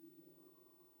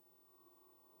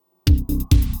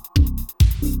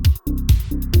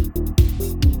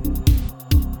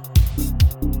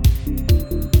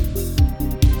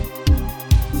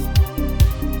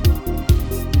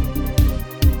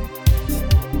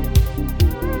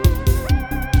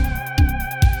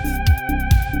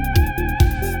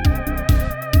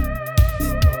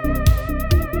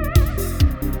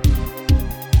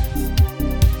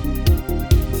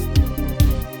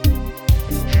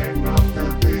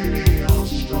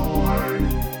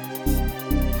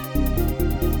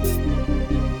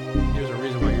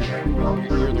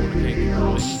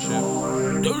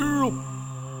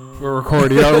We're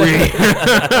recording, are we?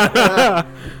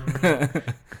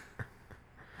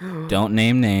 Don't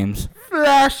name names.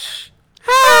 Flash.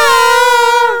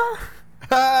 Hi,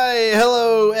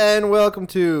 hello, and welcome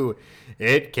to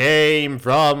It Came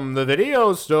From the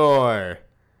Video Store.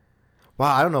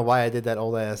 Wow, I don't know why I did that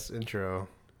old ass intro.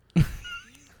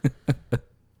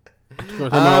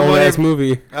 Old ass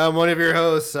movie. I'm one of your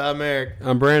hosts. I'm Eric.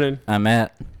 I'm Brandon. I'm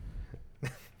Matt.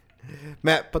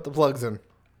 Matt, put the plugs in.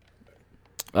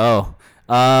 Oh,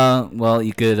 well,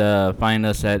 you could find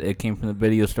us at It Came From the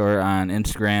Video Store on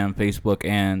Instagram, Facebook,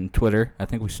 and Twitter. I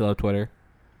think we still have Twitter.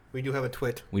 We do have a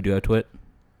twit. We do have Twit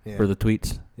for the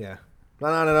tweets. Yeah,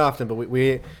 not on it often, but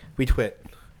we twit.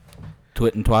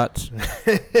 Twit and twats.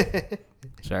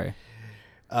 Sorry.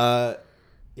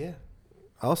 Yeah.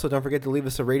 Also, don't forget to leave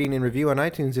us a rating and review on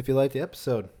iTunes if you liked the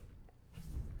episode.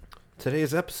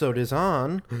 Today's episode is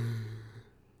on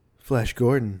Flash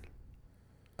Gordon,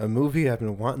 a movie I've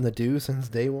been wanting to do since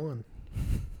day one.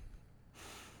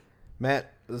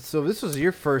 Matt, so this was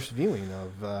your first viewing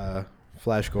of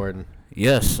Flash Gordon.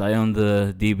 Yes, I owned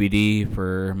the DVD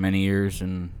for many years,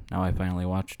 and now I finally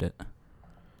watched it.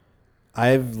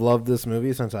 I've loved this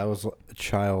movie since I was a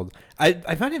child. I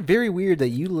find it very weird that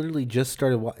you literally just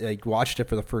started watched it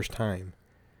for the first time.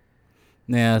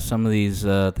 Yeah, some of these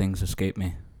things escape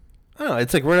me. I don't know.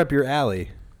 It's like right up your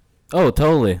alley. Oh,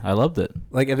 totally. I loved it.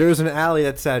 Like if there was an alley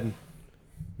that said,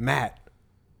 Matt,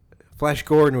 Flash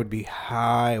Gordon would be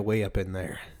way up in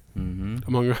there. Mm-hmm.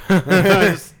 Among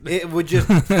It would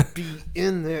just be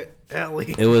in the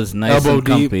alley. It was nice Elbow and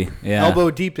comfy. Yeah.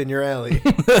 Elbow deep in your alley.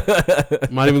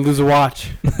 might even lose a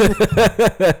watch.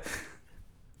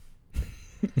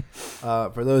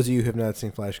 For those of you who have not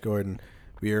seen Flash Gordon,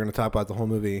 we are going to talk about the whole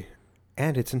movie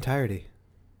and its entirety.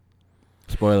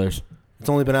 Spoilers. It's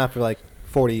only been out for like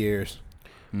 40 years.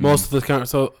 Most of it's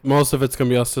gonna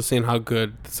be us just seeing how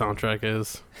good the soundtrack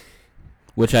is.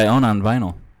 Which I own on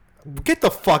vinyl. Get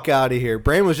the fuck out of here.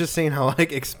 Brain was just saying how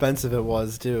like expensive it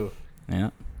was too. Yeah.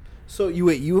 So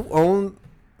you own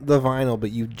the vinyl,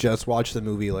 but you just watched the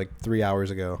movie like 3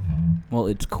 hours ago. Well,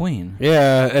 it's Queen.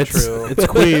 Yeah, it's True. It's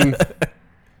Queen.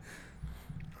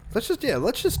 Let's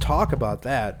just talk about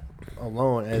that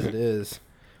alone as it is.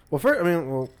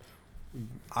 Well,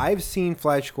 I've seen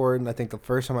Flash Gordon. I think the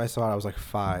first time I saw it, I was like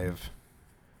 5.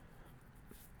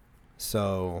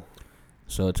 So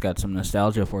it's got some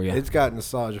nostalgia for you. it's got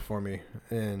nostalgia for me,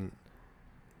 and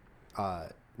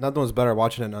nothing was better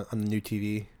watching it on the new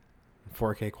TV,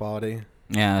 4K quality.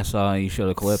 Yeah, I saw you showed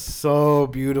a clip. So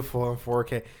beautiful in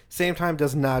 4K. Same time,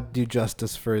 does not do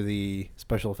justice for the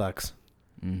special effects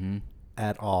Mm-hmm.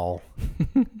 at all.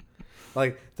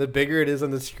 Like the bigger it is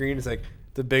on the screen, it's like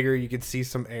the bigger you could see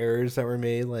some errors that were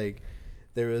made. Like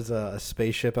there was a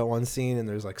spaceship at one scene and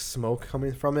there's like smoke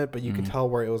coming from it, but you could tell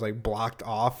where it was like blocked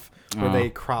off, where they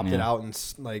cropped it out and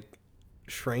like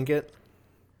shrank it.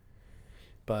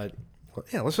 But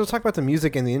yeah, let's just talk about the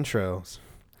music and the intros,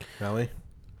 shall we?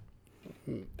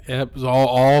 Yeah, it was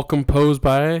all composed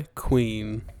by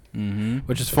Queen, Mm-hmm.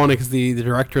 which is funny because the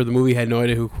director of the movie had no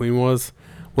idea who Queen was.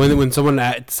 When someone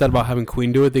said about having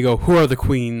Queen do it, they go, "Who are the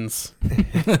Queens?"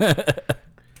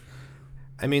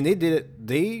 I mean, they did it.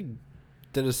 They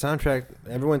did a soundtrack.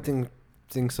 Everyone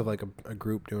thinks of like a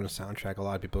group doing a soundtrack. A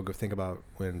lot of people go think about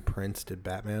when Prince did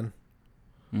Batman.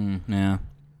 Yeah.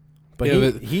 But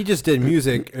Yeah, he just did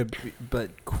music,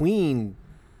 but Queen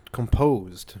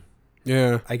composed.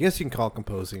 Yeah, I guess you can call it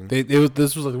composing.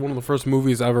 this was like one of the first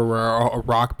movies ever where a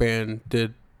rock band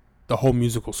did the whole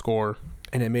musical score.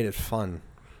 And it made it fun.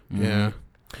 Mm-hmm. Yeah.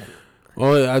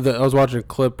 Well, I was watching a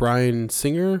clip. Bryan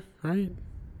Singer, right?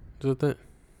 Is it that?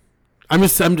 Am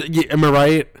I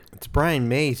right? It's Brian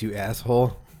Mays, you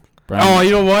asshole. Brian, Oh, you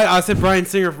know what? I said Bryan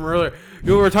Singer from earlier.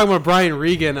 We were talking about Brian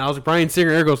Regan. I was like, Bryan Singer.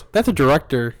 Eric goes, that's a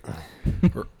director.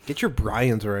 Get your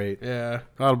Brian's right. Yeah,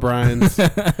 a lot of Brian's.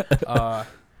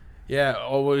 Yeah.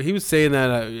 Oh, well, he was saying that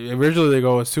originally they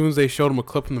go, as soon as they showed him a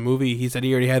clip from the movie, he said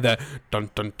he already had that dun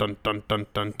dun dun dun dun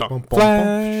dun dun Bum, bum,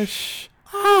 Flash.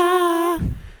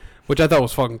 Which I thought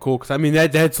was fucking cool because I mean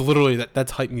that's literally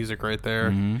that's hype music right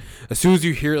there. Mm-hmm. As soon as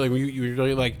you hear it, like you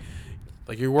really like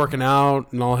you're working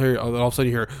out and all of a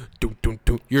sudden you hear dun, dun,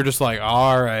 dun, you're just like,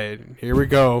 all right, here we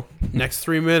go. Next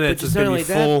 3 minutes is gonna be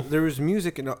full. There was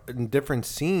music in different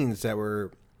scenes that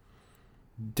were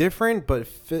different but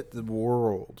fit the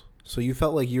world. So you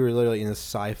felt like you were literally in a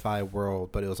sci-fi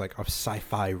world, but it was like a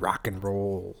sci-fi rock and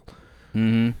roll.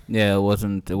 Mm-hmm. Yeah,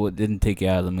 it didn't take you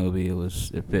out of the movie.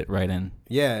 It fit right in.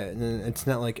 Yeah, and it's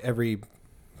not like every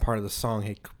part of the song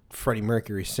had Freddie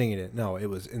Mercury singing it. No, it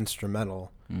was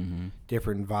instrumental. Mm-hmm.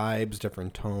 Different vibes,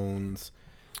 different tones.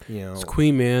 You know, It's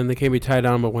Queen, man. They can't be tied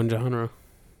down by one genre.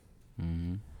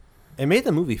 Mm-hmm. It made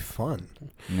the movie fun.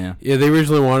 Yeah. Yeah, they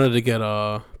originally wanted to get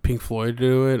Pink Floyd to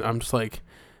do it. I'm just like,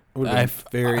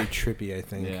 Very trippy, I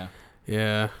think. Yeah.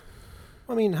 yeah.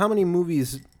 I mean, how many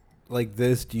movies like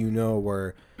this do you know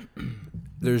where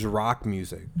there's rock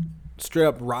music, straight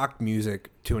up rock music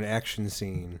to an action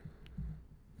scene?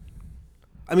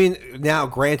 I mean, now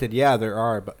granted, yeah, there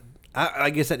are, but I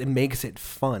guess that it makes it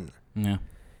fun. Yeah.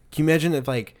 Can you imagine if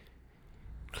like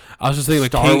I was just thinking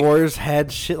Star Wars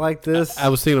had shit like this? I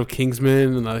was thinking of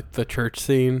Kingsman and the church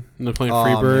scene and they're playing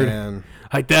Freebird. Man.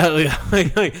 Like that,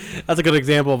 like, that's a good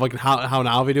example of like how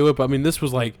now we do it. But I mean, this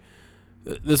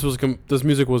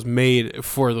music was made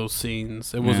for those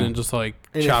scenes. It wasn't just like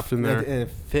chopped in there. And it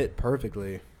fit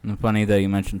perfectly. And funny that you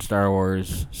mentioned Star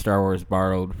Wars. Star Wars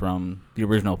borrowed from the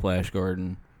original Flash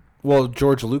Gordon. Well,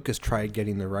 George Lucas tried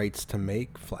getting the rights to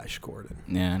make Flash Gordon.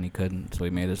 Yeah, and he couldn't, so he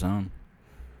made his own.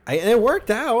 And it worked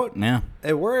out. Yeah.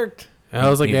 It worked. I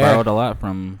was like, he borrowed a lot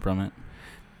from it.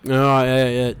 No,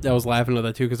 I was laughing at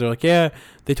that too because they're like, yeah,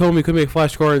 they told me he could make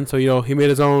Flash Gordon, so he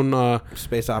made his own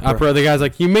space opera. The guy's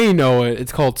like, you may know it.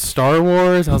 It's called Star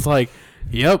Wars. I was like,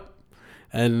 yep.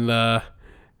 And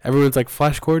everyone's like,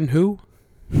 Flash Gordon, who?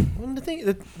 Well, the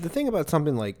thing about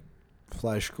something like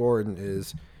Flash Gordon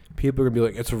is people are gonna be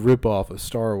like, it's a ripoff of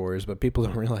Star Wars, but people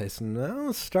don't realize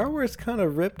no, Star Wars kind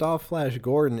of ripped off Flash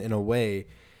Gordon in a way.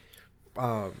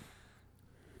 It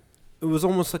was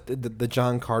almost like the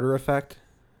John Carter effect.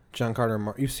 John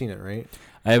Carter, you've seen it, right?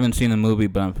 I haven't seen the movie,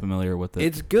 but I'm familiar with it.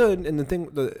 It's good,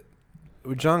 and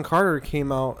John Carter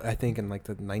came out, I think, in like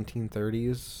the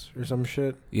 1930s or some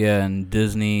shit. Yeah, and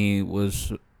Disney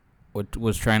was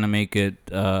trying to make it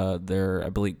I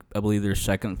believe their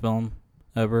second film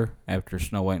ever after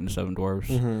Snow White and the Seven Dwarfs.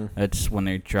 Mm-hmm. That's when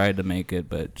they tried to make it,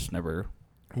 but it just never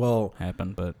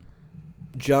happened. But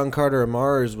John Carter of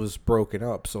Mars was broken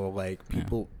up, so like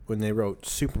people when they wrote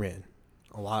Superman,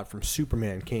 a lot from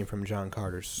Superman came from John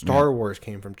Carter's. Star Wars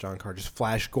came from John Carter's.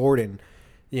 Flash Gordon,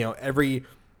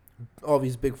 all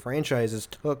these big franchises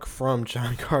took from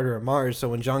John Carter of Mars. So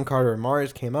when John Carter of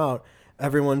Mars came out,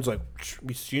 everyone's like,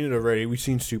 we've seen it already. We've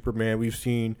seen Superman. We've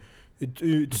seen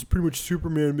it's pretty much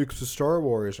Superman mixed with Star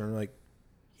Wars. And I'm like,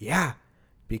 yeah,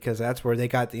 because that's where they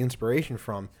got the inspiration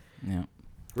from. Yeah.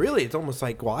 Really, it's almost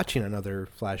like watching another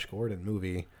Flash Gordon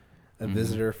movie. A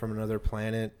visitor from another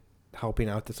planet helping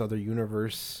out this other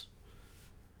universe.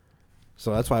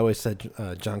 So that's why I always said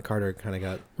John Carter kind of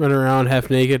got... running around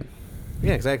half naked.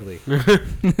 Yeah, exactly.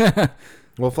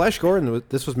 Well, Flash Gordon,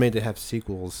 this was made to have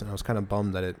sequels, and I was kind of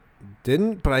bummed that it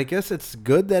didn't, but I guess it's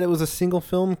good that it was a single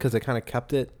film because it kind of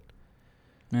kept it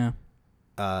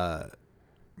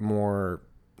more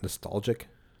nostalgic.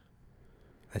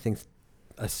 I think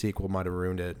a sequel might have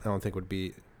ruined it. I don't think it would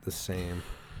be the same.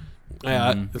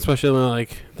 Yeah, especially when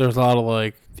like there's a lot of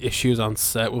like issues on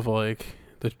set with like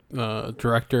the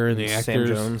director and the actors. Sam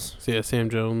Jones. Yeah, Sam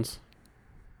Jones.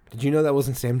 Did you know that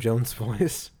wasn't Sam Jones'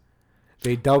 voice?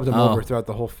 They dubbed him over throughout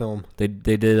the whole film. They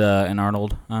did an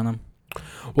Arnold on him.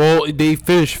 Well, they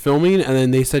finished filming and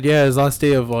then they said, yeah, his last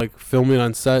day of like filming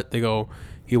on set, they go,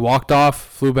 he walked off,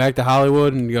 flew back to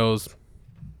Hollywood, and he goes,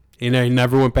 he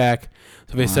never went back.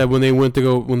 So they said when they had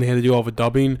to do all the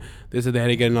dubbing, they said they had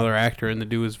to get another actor in to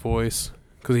do his voice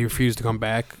because he refused to come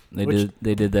back. They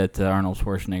did that to Arnold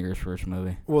Schwarzenegger's first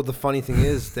movie. Well, the funny thing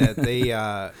is that they,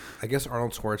 I guess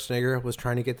Arnold Schwarzenegger was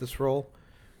trying to get this role,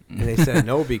 and they said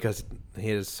no because he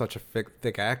has such a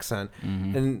thick accent.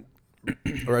 And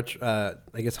I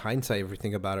guess hindsight, if we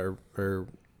think about it, or I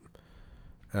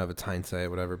don't know if it's hindsight,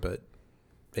 whatever, but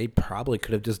they probably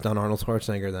could have just done Arnold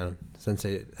Schwarzenegger then, since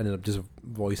they ended up just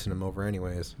voicing him over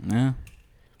anyways. Yeah.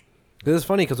 It's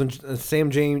funny because when Sam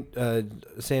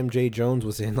J. Jones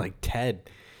was in like Ted,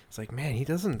 it's like, man, he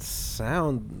doesn't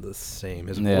sound the same.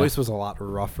 His voice was a lot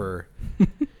rougher.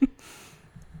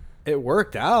 It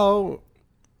worked out.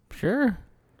 Sure.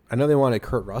 I know they wanted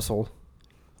Kurt Russell.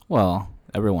 Well,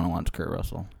 everyone wants Kurt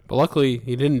Russell. But luckily,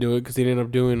 he didn't do it because he ended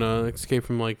up doing Escape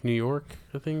from like New York,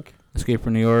 I think. Escape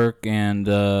from New York and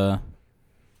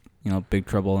Big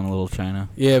Trouble in Little China.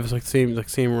 Yeah, it was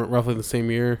roughly the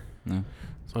same year. Yeah.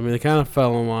 So I mean, they kind of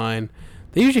fell in line.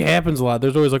 That usually happens a lot.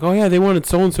 There's always like, oh yeah, they wanted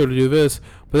so and so to do this,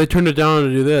 but they turned it down to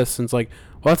do this, and it's like,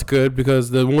 well, that's good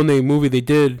because the movie they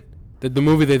did, the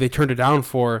movie that they turned it down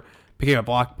for, became a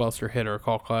blockbuster hit or a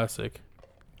cult classic.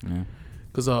 Yeah.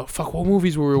 Because what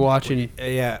movies were we watching?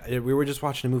 Yeah, we were just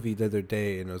watching a movie the other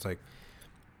day, and it was like,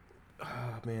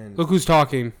 oh man, Look Who's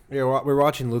Talking. Yeah, we're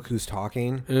watching Look Who's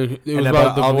Talking, And it was and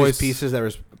about the all voice. these pieces that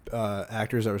were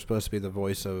actors that were supposed to be the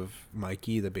voice of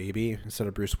Mikey the baby instead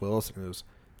of Bruce Willis, and it was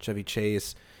Chevy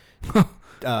Chase,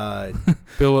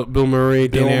 Bill Murray,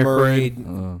 Dan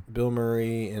Aykroyd. Bill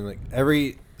Murray, and like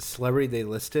every celebrity they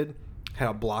listed had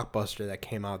a blockbuster that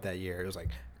came out that year. It was like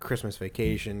Christmas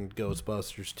Vacation,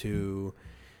 Ghostbusters 2.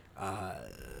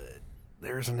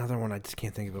 There's another one, I just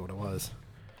can't think of what it was.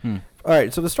 All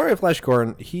right, so the story of Flash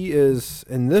Gordon, he is,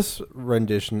 in this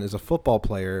rendition, is a football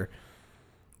player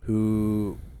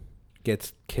who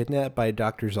gets kidnapped by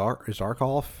Dr.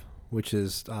 Zarkov, which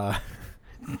is,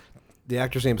 the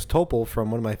actor's name is Topol from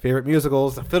one of my favorite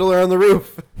musicals, The Fiddler on the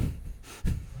Roof.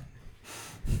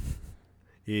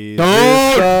 He's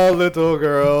a little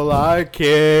girl I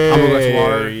carry. I'm gonna go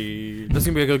water. This is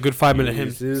gonna be a good 5-minute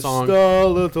hymn song. The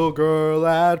little girl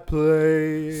at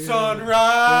play.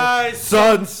 Sunrise,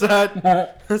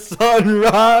 sunset,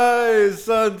 sunrise,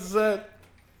 sunset.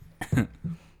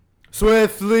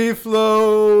 Swiftly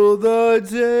flow the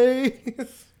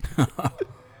days.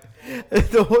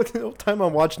 The whole time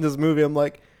I'm watching this movie, I'm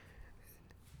like,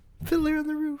 Fiddler on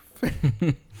the Roof.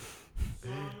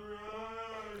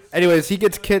 Anyways, he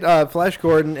gets Flash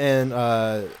Gordon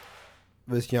and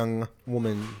this young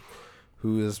woman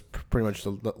who is pretty much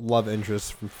the love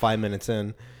interest from 5 minutes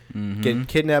in, get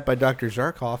kidnapped by Dr.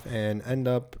 Zarkov and end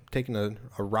up taking a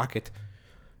rocket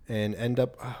and end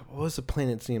up, what was the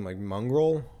planet's name, like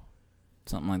Mongrel?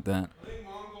 Something like that. I think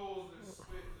Mongols is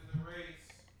split in the race.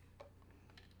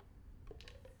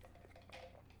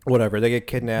 Whatever, they get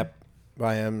kidnapped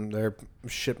by him, their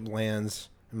ship lands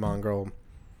in Mongrel,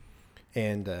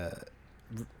 and it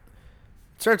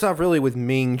starts off really with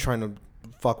Ming trying to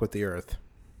fuck with the Earth.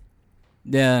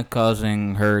 Yeah,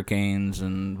 causing hurricanes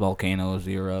and volcanoes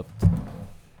to erupt.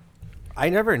 I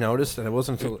never noticed, and it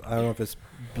wasn't until, I don't know if it's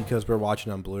because we're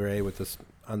watching on Blu-ray with this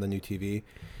on the new TV,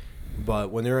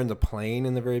 but when they're in the plane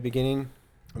in the very beginning,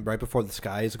 right before the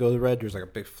skies go red, there's like a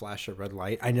big flash of red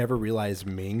light. I never realized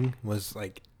Ming was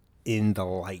like in the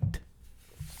light.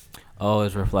 Oh,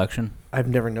 his reflection? I've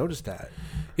never noticed that.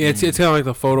 Yeah, it's kind of like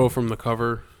the photo from the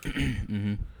cover.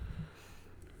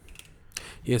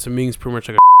 Yeah, so Ming's pretty much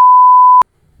like a.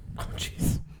 Oh,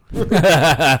 jeez.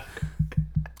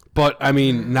 But, I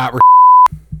mean, not.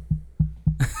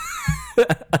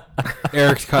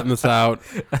 Eric's cutting this out.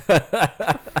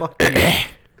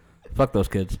 Fuck those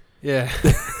kids. Yeah.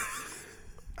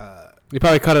 You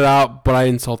probably cut it out, but I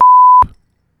insult.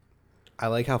 I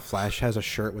like how Flash has a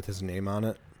shirt with his name on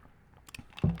it.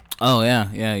 Oh, yeah.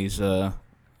 Yeah, he's, There's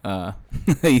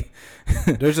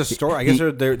a story. I guess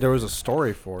there was a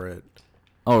story for it.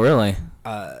 Oh, really?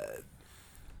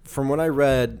 From what I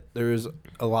read, there was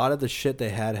a lot of the shit they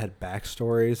had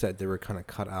backstories that they were kind of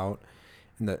cut out.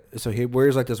 And so he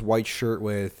wears like this white shirt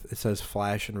with, it says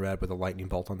Flash in red with a lightning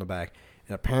bolt on the back.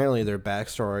 And apparently their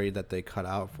backstory that they cut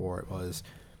out for it was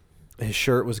his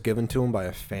shirt was given to him by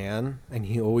a fan, and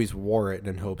he always wore it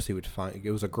in hopes he would find,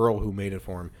 it was a girl who made it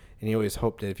for him. And he always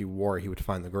hoped that if he wore it, he would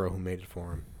find the girl who made it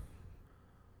for him.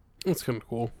 That's kind of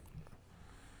cool.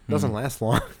 Doesn't last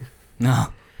long. No.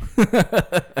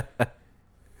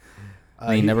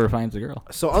 He never finds a girl.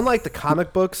 So unlike the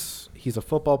comic books, he's a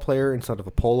football player instead of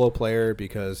a polo player,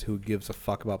 because who gives a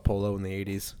fuck about polo in the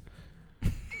 80s?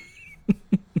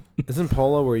 Isn't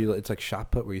polo where it's like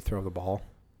shot put where you throw the ball?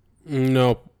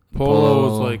 No,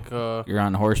 polo is like you're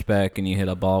on horseback and you hit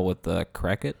a ball with a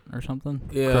cracket or something.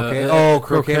 Yeah.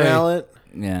 Croquet mallet.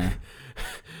 Yeah.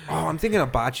 Oh, I'm thinking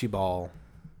of bocce ball,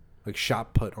 like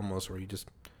shot put almost, where you just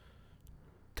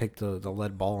take the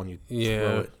lead ball and you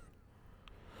throw it.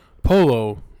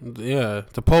 Polo, yeah,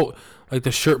 like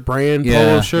the shirt brand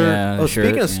polo shirt. Yeah, oh,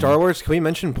 speaking of Star Wars, can we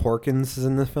mention Porkins is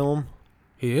in the film?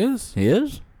 He is. He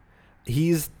is.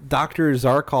 He's Dr.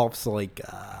 Zarkov's like.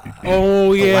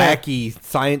 Oh yeah, lackey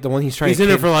science. The one he's trying. He's to in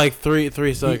it for like three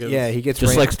seconds. He gets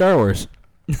just like Star Wars.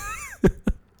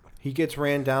 He gets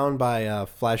ran down by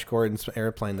Flash Gordon's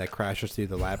airplane that crashes through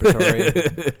the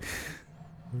laboratory.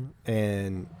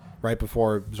 And right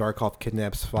before Zarkov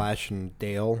kidnaps Flash and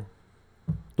Dale.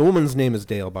 The woman's name is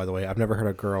Dale, by the way. I've never heard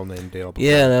a girl named Dale before.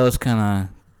 Yeah, that was kind of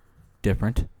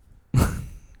different.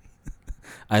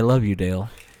 I love you, Dale.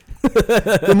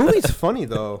 The movie's funny,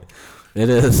 though. It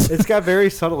is. It's got very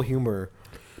subtle humor.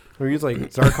 Where he's like,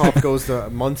 Zarkov goes to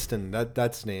Munston.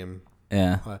 That's his name.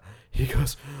 Yeah. He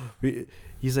goes,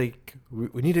 he's like,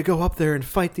 we need to go up there and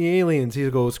fight the aliens. He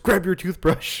goes, grab your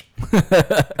toothbrush.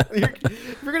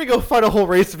 If you're going to go fight a whole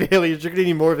race of aliens, you're going to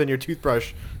need more than your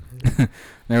toothbrush.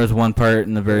 There was one part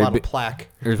in the very plaque.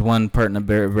 There's one part in the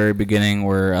very beginning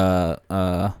where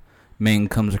Ming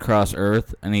comes across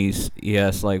Earth and he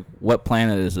asks like, what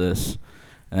planet is this?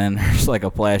 And then there's like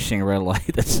a flashing red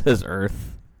light that says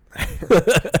Earth.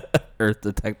 Earth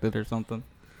detected or something.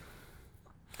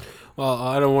 Well,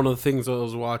 I know one of the things I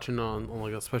was watching on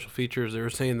like a special features, they were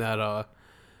saying that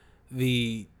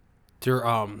the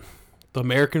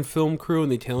American film crew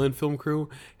and the Italian film crew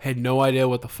had no idea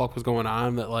what the fuck was going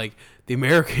on. That like the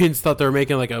Americans thought they were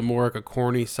making like a more like a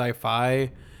corny sci-fi,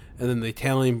 and then the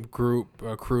Italian crew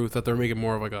thought they were making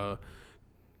more of like a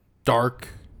dark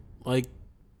like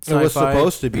sci-fi. It was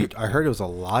supposed to be. I heard it was a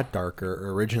lot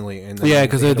darker originally. And yeah,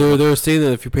 because they were saying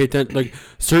that if you pay attention, like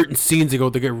certain scenes they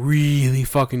get really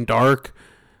fucking dark.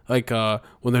 Like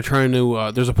when they're trying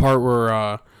to, there's a part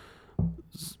where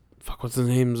what's his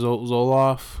name,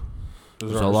 Zoloff.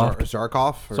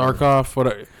 Zarkov,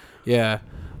 whatever. Yeah,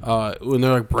 when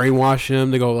they're like brainwashing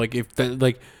him, they go like if that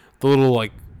like the little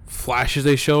like flashes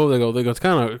they show, they go it's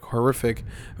kind of horrific.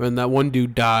 I mean that one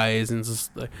dude dies, and it's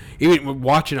just like, even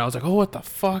watching it, I was like, oh what the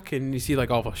fuck, and you see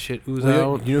like all the shit ooze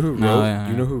out. You know who wrote?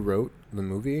 You know who wrote the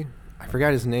movie? I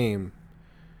forgot his name.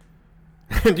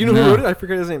 Do you know who wrote it? I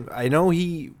forgot his name. I know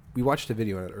we watched a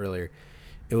video on it earlier.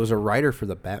 It was a writer for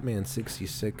the Batman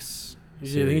 66. I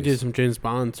think he did some James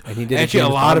Bonds. And he did actually a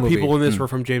lot of people in this were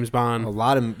from James Bond. A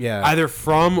lot of either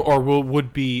from or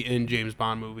would be in James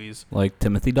Bond movies. Like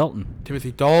Timothy Dalton.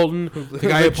 The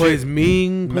guy who plays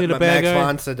Ming played a bad guy. Max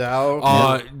von Sydow.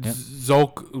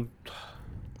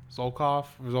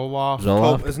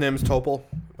 Zoloff. His name's Topol,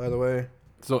 by the way.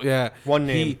 So yeah, one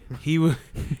name. He was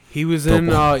in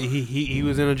he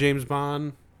was in a James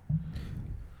Bond.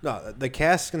 No, the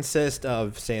cast consists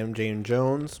of Sam Jane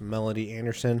Jones, Melody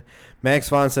Anderson, Max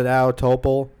von Sydow,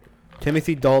 Topol,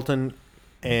 Timothy Dalton,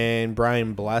 and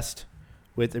Brian Blessed,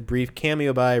 with a brief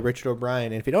cameo by Richard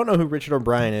O'Brien. And if you don't know who Richard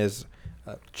O'Brien is,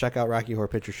 check out Rocky Horror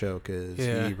Picture Show because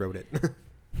he wrote it.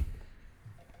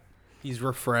 He's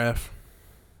riff-raff.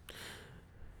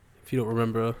 If you don't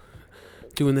remember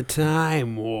doing the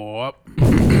time warp.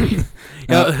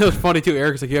 Yeah, it was funny too.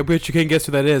 Eric's like, yeah, I bet you can't guess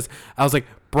who that is. I was like,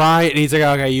 Brian, and he's like,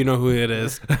 okay, you know who it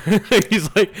is.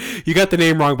 He's like, you got the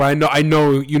name wrong, but I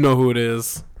know you know who it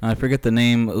is. I forget the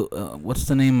name. What's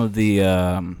the name of the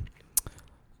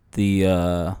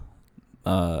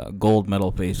gold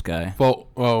medal face guy? Well,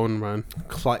 never mind.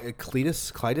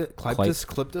 Cliptus.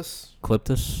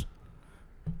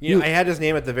 You know, I had his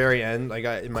name at the very end. I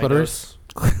got in my notes.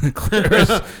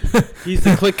 He's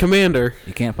the click commander.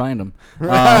 You can't find him.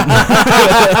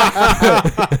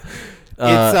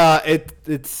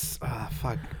 It's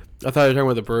fuck. I thought you were talking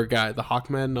about the bird guy, the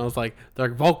Hawkman, and I was like, they're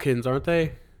like Vulcans, aren't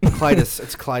they? Clytus.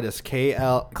 It's Clytus.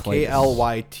 Klytus.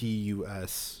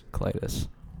 Clytus.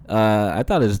 I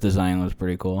thought his design was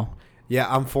pretty cool. Yeah,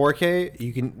 on 4K,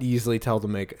 you can easily tell the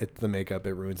makeup.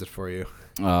 It ruins it for you.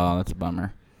 Oh, that's a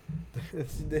bummer.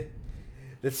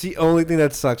 That's the only thing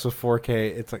that sucks with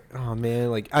 4K. It's like, oh man,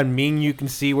 like on Ming, you can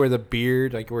see where the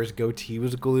beard, like where his goatee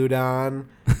was glued on.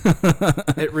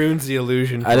 It ruins the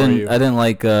illusion for you. I didn't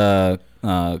like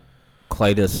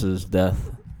Clytus's death.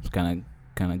 It's kind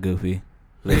of goofy.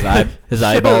 His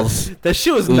eyeballs. That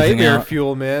shit was nightmare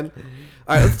fuel, man.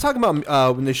 All right, let's talk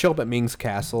about when they show up at Ming's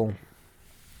castle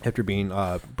after being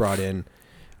brought in.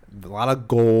 A lot of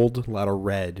gold, a lot of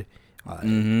red.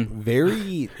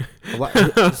 Very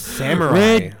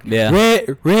samurai.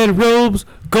 Red robes,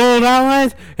 gold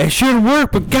outlines. It shouldn't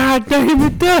work, but goddamn,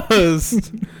 it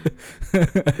does.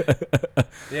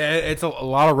 Yeah, it's a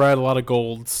lot of red, a lot of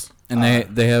golds, and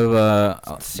they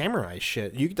have samurai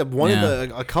shit.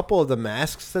 A couple of the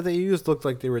masks that they used looked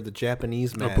like they were the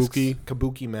Japanese masks.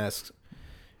 Kabuki masks.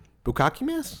 Bukaki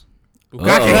masks.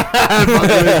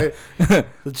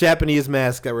 The Japanese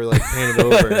masks that were like painted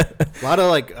over. A lot of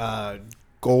like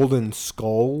golden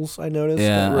skulls. I noticed.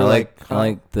 Yeah, I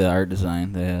like the art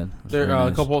design they had. There,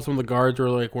 nice. Some of the guards were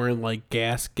like wearing like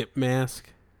gimp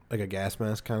mask, like a gas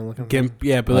mask kind of looking. Gimp,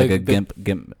 yeah, but like a gimp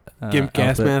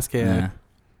gas mask. Yeah,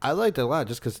 I liked it a lot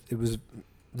just because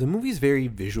the movie's very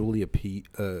visually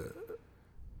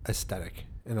aesthetic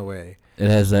in a way. It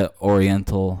has that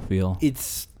Oriental feel.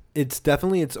 It's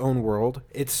definitely its own world.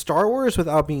 It's Star Wars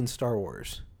without being Star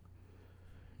Wars.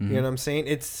 Mm-hmm. You know what I'm saying?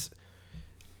 It's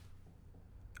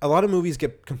a lot of movies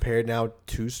get compared now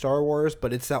to Star Wars,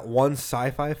 but it's that one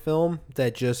sci-fi film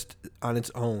that just on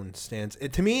its own stands.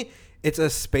 To me, it's a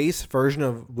space version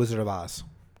of Wizard of Oz.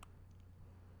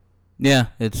 Yeah,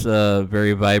 it's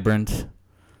very vibrant.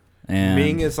 And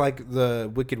Ming is like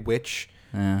the Wicked Witch.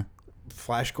 Yeah.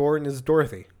 Flash Gordon is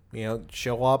Dorothy. You know,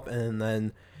 show up and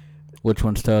then. Which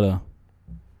one's Toto?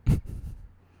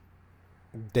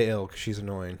 Dale, because she's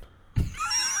annoying.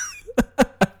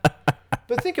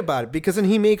 But think about it, because then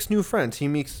he makes new friends. He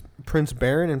meets Prince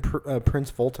Baron and Prince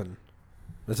Vulcan.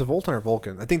 Is it Vulcan or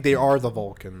Vulcan? I think they are the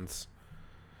Vulcans.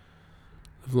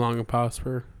 Live long and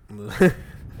prosper.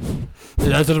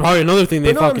 That's probably another thing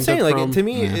they fucking I'm saying, took like from. to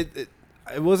me,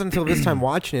 it wasn't until this time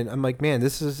watching it, I'm like, man,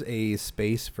 this is a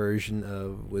space version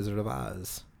of Wizard of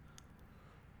Oz.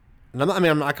 And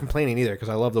I'm not complaining either because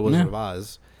I love the Wizard of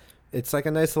Oz. It's like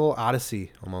a nice little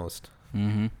Odyssey almost.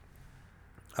 Mm-hmm.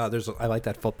 I like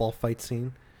that football fight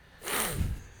scene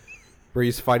where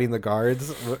he's fighting the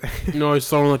guards. He's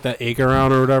throwing like that egg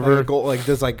around or whatever. Like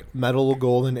there's like metal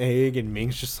golden egg, and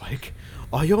Ming's just like,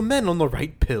 "Are your men on the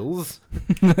right pills?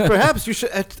 Perhaps you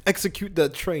should execute the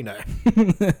trainer."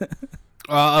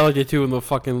 I like it too when the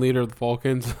fucking leader of the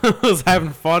Vulcans was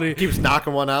having fun. He Keeps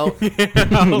knocking one out.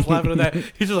 I was laughing at that.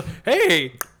 He's just like,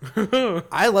 hey.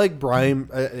 I like Brian.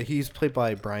 He's played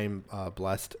by Brian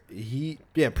Blessed.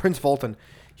 Prince Fulton.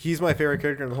 He's my favorite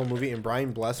character in the whole movie. And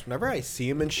Brian Blessed, whenever I see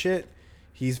him and shit,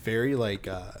 he's very like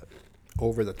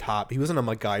over the top. He was in a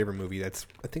MacGyver movie. That's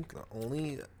I think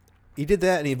only he did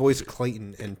that, and he voiced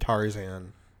Clayton in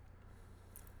Tarzan.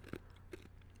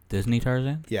 Disney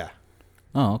Tarzan? Yeah,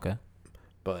 Oh, okay.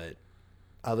 but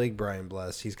I like Brian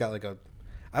Blessed. He's got like a.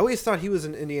 I always thought he was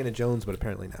in Indiana Jones, but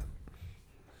apparently not.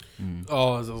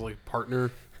 Oh, as his like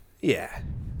partner. Yeah.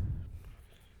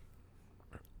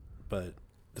 But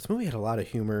this movie had a lot of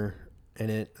humor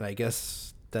in it. And I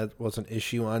guess that was an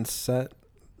issue on set,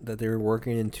 that they were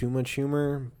working in too much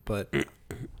humor. But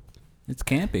It's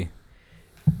campy.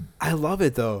 I love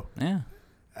it, though. Yeah.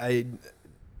 I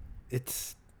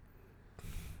don't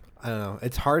know.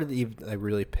 It's hard to even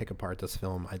really pick apart this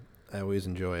film. I always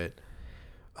enjoy it.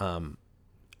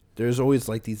 There's always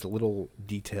like these little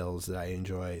details that I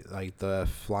enjoy, like the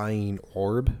flying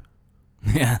orb.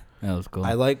 Yeah, that was cool.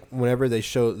 I like whenever they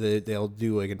show that they'll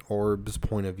do like an orb's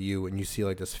point of view, and you see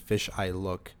like this fisheye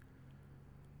look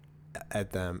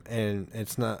at them, and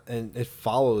it's not, and it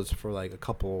follows for like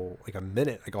a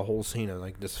minute, like a whole scene of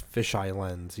like this fisheye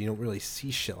lens. You don't really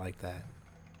see shit like that.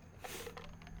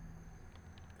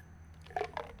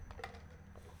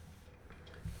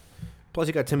 Plus,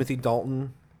 you got Timothy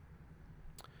Dalton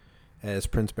as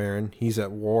Prince Baron. He's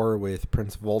at war with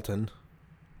Prince Vultan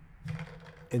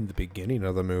in the beginning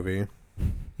of the movie.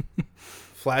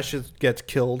 Flash gets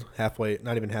killed halfway,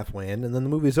 not even halfway in, and then the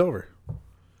movie's over.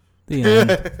 The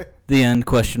end. The end,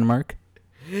 question mark.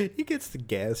 He gets the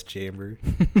gas chamber.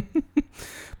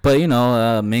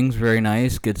 But, Ming's very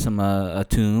nice. Gets him a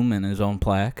tomb and his own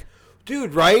plaque.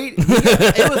 Dude, right?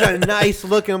 It was a nice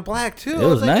looking plaque, too. It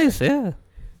was nice, yeah.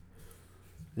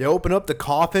 You open up the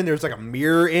coffin, there's like a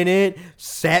mirror in it,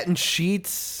 satin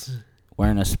sheets,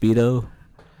 Wearing a Speedo.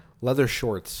 leather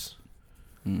shorts.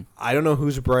 I don't know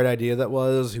whose bright idea that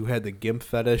was, who had the gimp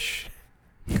fetish.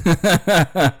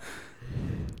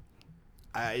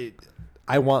 I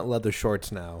want leather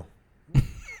shorts now. I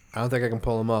don't think I can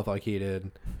pull them off like he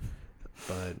did.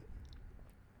 But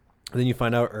then you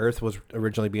find out Earth was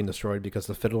originally being destroyed because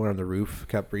the fiddler on the roof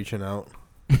kept reaching out.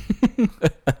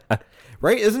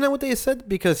 Right? Isn't that what they said?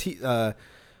 Because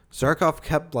Zarkov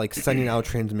kept like sending out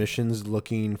transmissions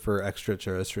looking for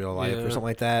extraterrestrial life or something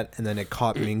like that, and then it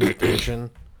caught Ming's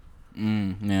attention.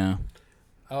 Yeah.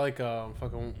 I like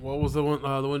fucking what was the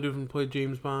one dude who played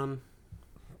James Bond?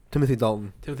 Timothy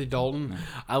Dalton. Timothy Dalton.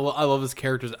 I love his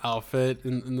character's outfit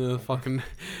in the fucking.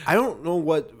 I don't know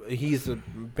what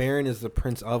Baron is the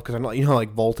prince of, because I'm not,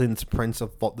 like Vultan's prince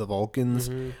of the Vulcans.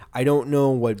 Mm-hmm. I don't know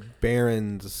what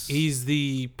Baron's. He's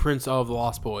the prince of the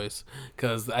Lost Boys,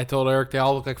 because I told Eric they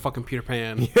all look like fucking Peter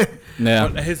Pan. Yeah.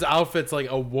 But his outfit's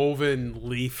like a woven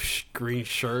leaf green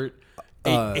shirt.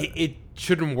 It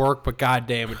shouldn't work, but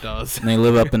goddamn it does. And they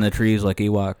live up in the trees like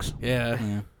Ewoks.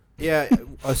 Yeah. Yeah.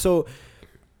 So.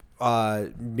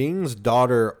 Ming's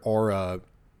daughter Aura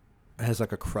has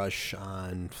like a crush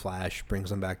on Flash,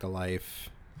 brings him back to life.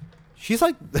 She's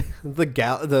like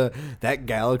that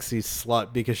galaxy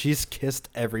slut, because she's kissed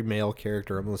every male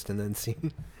character almost in that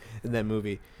scene, in that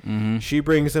movie. Mm-hmm. She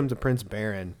brings him to Prince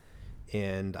Baron,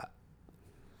 and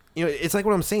it's like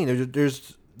what I'm saying.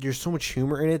 There's so much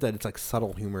humor in it that it's like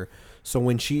subtle humor. So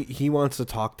when he wants to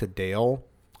talk to Dale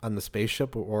on the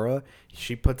spaceship with Aura,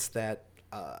 she puts that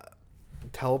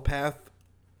telepathy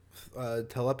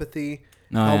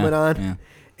helmet on,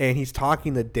 and he's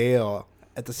talking to Dale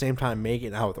at the same time,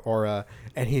 making out with Aura,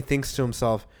 and he thinks to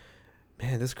himself,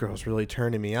 man, this girl's really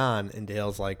turning me on. And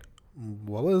Dale's like,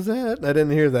 what was that? I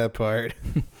didn't hear that part.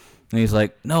 And he's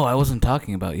like, no, I wasn't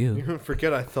talking about you.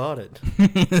 Forget I thought it.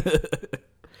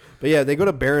 But yeah, they go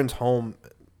to Baron's home,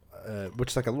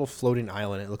 which is like a little floating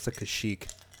island. It looks like Kashyyyk.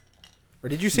 Or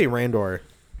did you say Randor?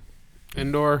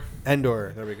 Endor.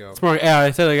 There we go. Smart. Yeah,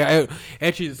 I said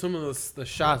actually some of the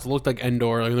shots looked like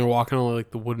Endor, like they're walking on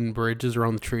like the wooden bridges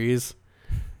around the trees.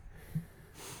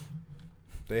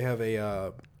 They have he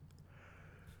had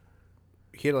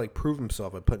to like prove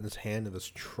himself by putting his hand in his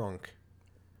trunk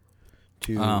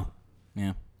to,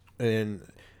 Yeah. and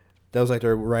that was like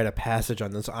their rite of passage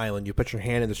on this island. You put your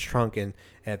hand in this trunk, and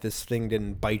if this thing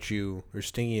didn't bite you or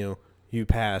sting you, you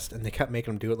passed. And they kept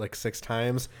making him do it like 6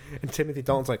 times. And Timothy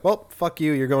Dalton's like, well, fuck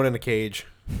you, you're going in a cage.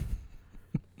 And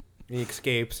he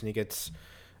escapes, and he gets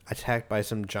attacked by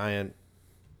some giant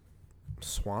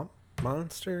swamp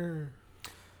monster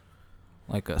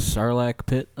Like a sarlacc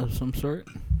pit of some sort.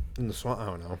 in the swamp. I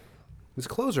don't know. His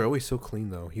clothes are always so clean,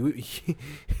 though. He went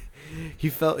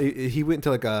into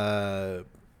like a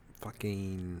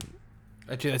fucking.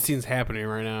 Actually, that scene's happening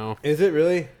right now. Is it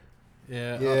really?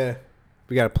 Yeah. Yeah.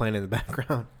 We got a plane in the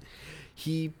background.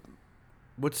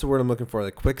 What's the word I'm looking for?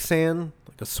 Like quicksand,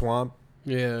 like a swamp,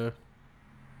 Yeah.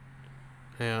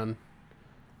 And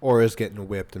or is getting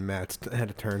whipped, and Matt's had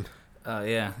a turn.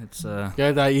 Yeah, it's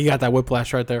you got that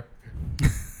whiplash right there.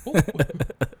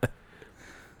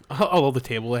 I love the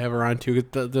table they have her on too.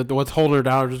 The what's holding her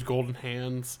down are just golden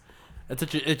hands. It's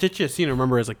such a scene I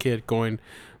remember as a kid going,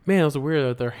 man, it was weird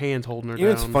that their hands holding her You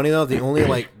know down. what's funny though? The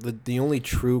only the only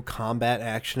true combat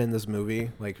action in this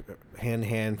movie, like hand to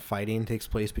hand fighting, takes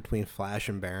place between Flash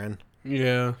and Baron.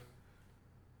 Yeah.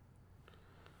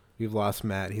 You've lost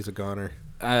Matt. He's a goner.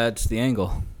 it's the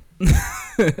angle.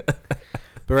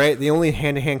 But right, the only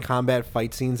hand to hand combat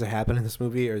fight scenes that happen in this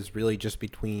movie is really just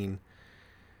between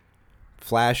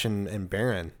Flash and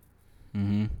Baron.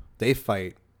 Mm-hmm. They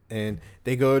fight. And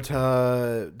they go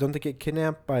to, don't they get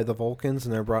kidnapped by the Vulcans,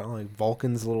 and they're brought in like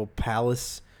Vulcan's little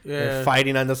palace. Yeah. They're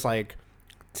fighting on this like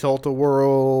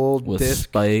tilt-a-whirl With disc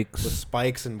spikes. with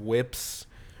spikes and whips.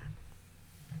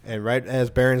 And right as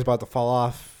Baron's about to fall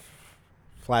off,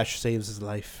 Flash saves his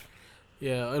life.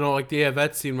 Yeah, I know. Like,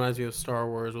 that scene reminds me of Star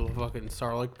Wars with a fucking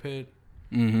Sarlacc pit.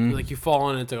 Mm-hmm. Like, you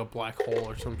fall in into a black hole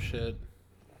or some shit.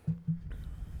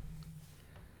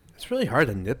 It's really hard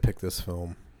to nitpick this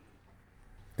film.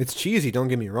 It's cheesy, don't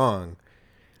get me wrong,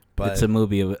 but It's a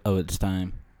movie of its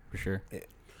time, for sure.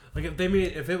 Like, if they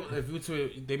made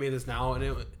they made this now and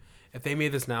if they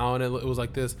made this now and it was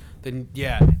like this, then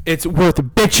yeah, it's worth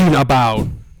bitching about.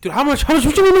 Dude, how much would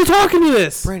you want me talking to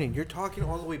this? Brandon, you're talking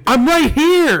all the way back. I'm right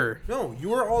here. No,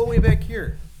 you are all the way back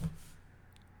here.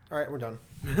 All right, we're done.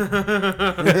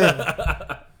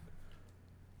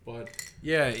 But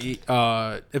yeah,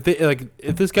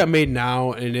 if this got made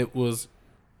now and it was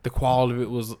the quality of it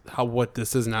was what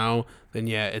this is now, then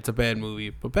yeah, it's a bad movie.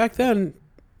 But back then,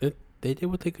 they did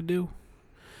what they could do.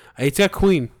 It's got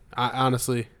Queen,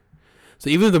 honestly. So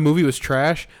even if the movie was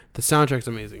trash, the soundtrack's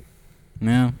amazing.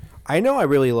 Yeah. I know I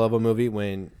really love a movie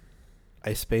when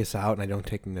I space out and I don't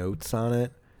take notes on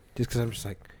it, just because I'm just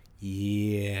like,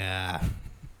 yeah.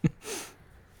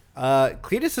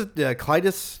 Clytus'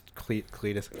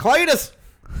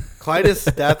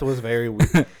 death was very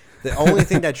weird. The only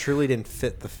thing that truly didn't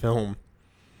fit the film.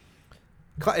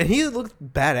 And he looked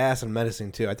badass and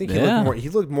menacing too. I think he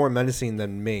looked more menacing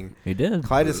than Ming. He did.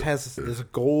 Clytus has this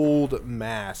gold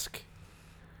mask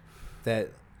that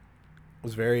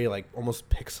was very like almost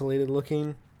pixelated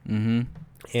looking. Mm-hmm.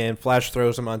 And Flash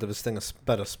throws him onto this thing of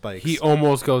bed of spikes. He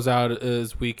almost goes out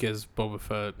as weak as Boba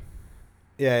Fett.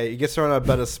 Yeah, he gets thrown on a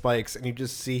bed of spikes, and you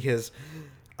just see his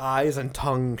eyes and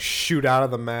tongue shoot out of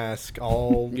the mask,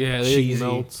 all Yeah, cheesy. it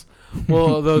melts.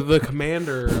 Well, the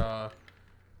commander,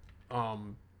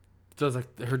 does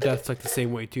like her death's like the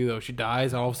same way too. Though she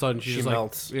dies, and all of a sudden she's She just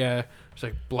melts. like, yeah, she's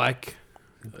like black,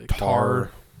 like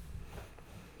Tar.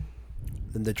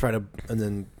 Then they try to, and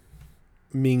then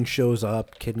Ming shows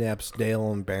up, kidnaps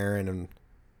Dale and Baron, and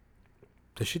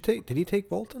did he take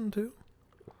Vulcan too?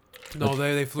 No,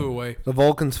 they flew away. The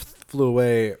Vulcans flew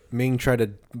away. Ming tried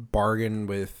to bargain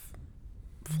with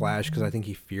Flash because I think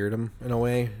he feared him in a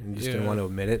way and just didn't Yeah. want to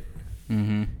admit it.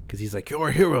 Mm-hmm. Because he's like, you're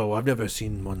a hero. I've never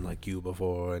seen one like you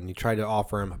before. And he tried to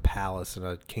offer him a palace and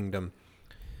a kingdom.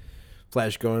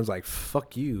 Flash Gordon's like,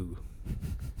 fuck you.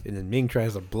 And then Ming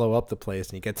tries to blow up the place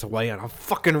and he gets away on a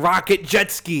fucking rocket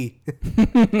jet ski.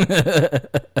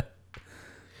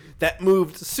 That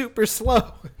moved super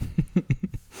slow.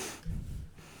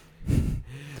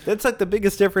 That's like the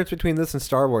biggest difference between this and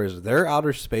Star Wars. Their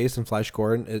outer space and Flash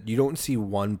Gordon, you don't see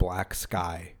one black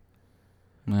sky.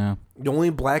 Yeah. The only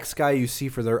black sky you see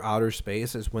for their outer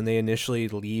space is when they initially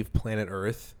leave planet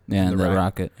Earth. Yeah, in and the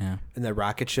rocket. Yeah. in the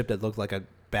rocket ship that looked like a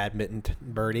badminton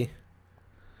birdie.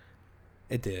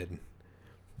 It did.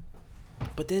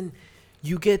 But then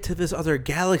you get to this other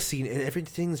galaxy and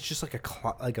everything's just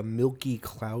like a milky,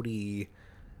 cloudy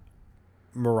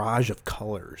mirage of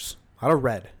colors. A lot of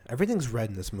red. Everything's red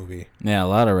in this movie. Yeah, a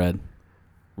lot of red.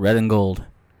 Red and gold.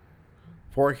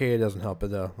 4K doesn't help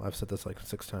it though. I've said this like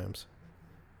 6 times.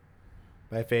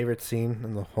 My favorite scene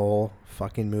in the whole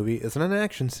fucking movie isn't an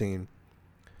action scene.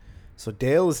 So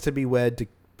Dale is to be wed to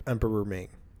Emperor Ming.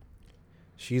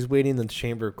 She's waiting in the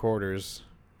chamber of quarters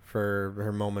for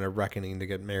her moment of reckoning to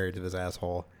get married to this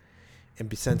asshole.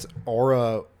 And since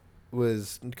Aura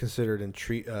was considered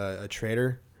a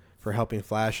traitor for helping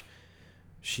Flash,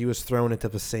 she was thrown into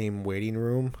the same waiting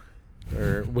room.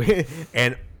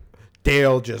 And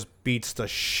Dale just beats the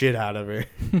shit out of her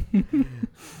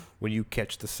when you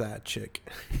catch the sad chick.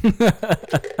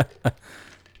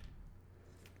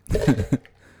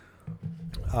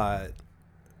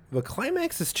 The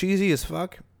climax is cheesy as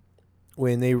fuck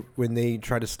when they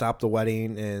try to stop the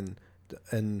wedding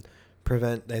and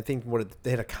prevent. I think they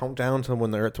had a countdown to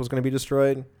when the Earth was going to be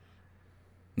destroyed.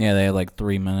 Yeah, they had like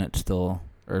 3 minutes till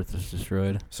Earth is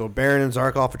destroyed. So Baron and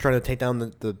Zarkov are trying to take down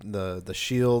the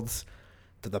shields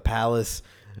to the palace.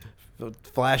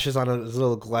 Flash is on his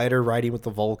little glider riding with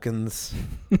the Vulcans.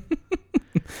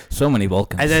 So many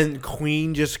Vulcans. And then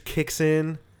Queen just kicks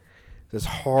in. This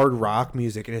hard rock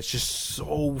music, and it's just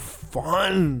so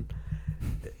fun.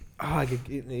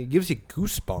 It gives you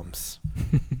goosebumps.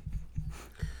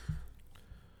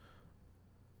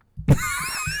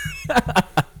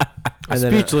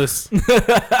 Speechless.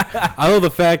 I love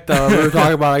the fact that we were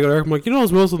talking about. I go to Eric, I'm like,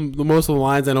 most of the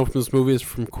lines I know from this movie is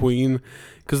from Queen,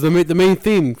 because the main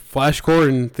theme, Flash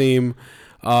Gordon theme,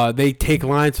 they take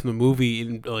lines from the movie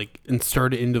and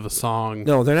insert it into the song.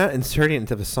 No, they're not inserting it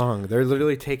into the song. They're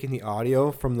literally taking the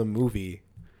audio from the movie.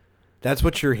 That's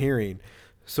what you're hearing.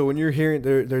 So when you're hearing,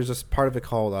 there's this part of it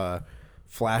called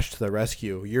Flash to the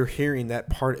Rescue. You're hearing that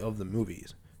part of the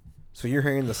movies. So you're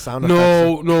hearing the sound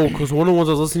effects. No, because one of the ones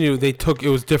I was listening to, it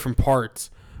was different parts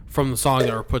from the song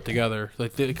that were put together.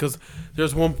 Because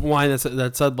there's one line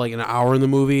that said like an hour in the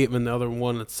movie, and the other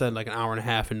one that said like an hour and a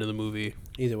half into the movie.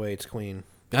 Either way, it's Queen.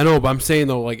 I know, but I'm saying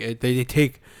though, they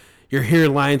take, you're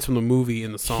hearing lines from the movie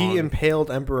in the song. He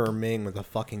impaled Emperor Ming with a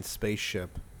fucking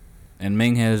spaceship. And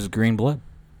Ming has green blood.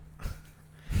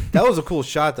 That was a cool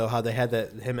shot though, how they had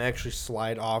him actually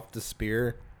slide off the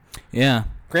spear. Yeah.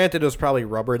 Granted, it was probably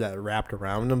rubber that wrapped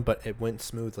around him, but it went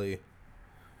smoothly.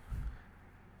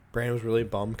 Brandon was really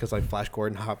bummed because Flash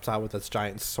Gordon hops out with this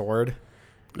giant sword.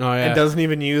 Oh yeah. And doesn't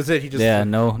even use it. He just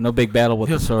no big battle with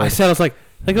the sword. I was like,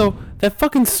 that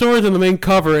fucking sword's in the main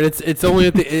cover, and it's only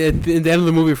at the end of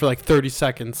the movie for like 30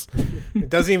 seconds. It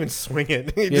doesn't even swing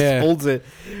it. He just holds it.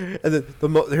 And then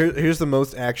here's the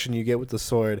most action you get with the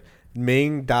sword.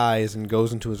 Ming dies and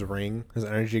goes into his ring. His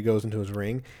energy goes into his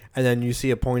ring. And then you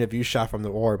see a point of view shot from the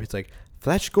orb. It's like,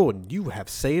 Flash Gordon, you have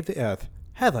saved the Earth.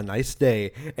 Have a nice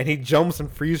day. And he jumps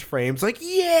and freeze frames like,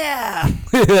 yeah!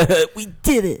 We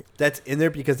did it. That's in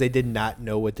there because they did not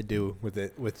know what to do with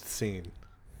the scene.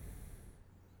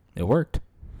 It worked.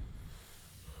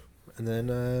 And then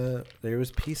there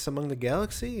was peace among the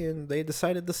galaxy, and they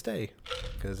decided to stay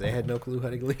because they had no clue how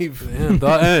to leave. Man, the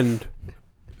end.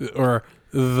 Or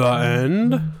the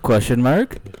end? Question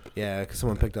mark? Yeah, because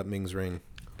someone picked up Ming's ring.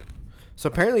 So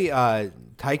apparently Taika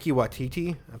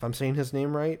Waititi, if I'm saying his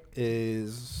name right,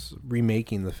 is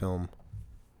remaking the film.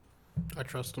 I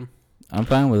trust him. I'm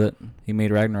fine with it. He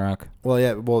made Ragnarok. Well,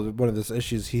 yeah. Well, one of his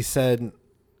issues, he said,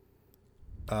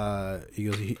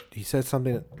 he said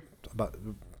something about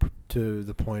to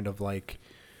the point of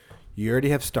you already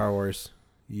have Star Wars,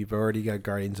 you've already got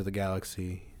Guardians of the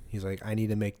Galaxy. He's like, I need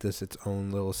to make this its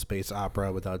own little space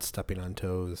opera without stepping on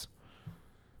toes.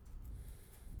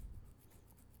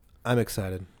 I'm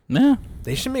excited. Yeah,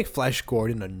 They should make Flash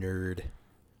Gordon a nerd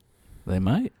they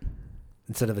might.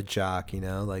 instead of a jock, this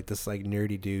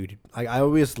nerdy dude. I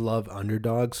always love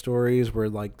underdog stories where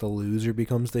the loser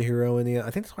becomes the hero in the.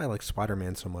 I think that's why I like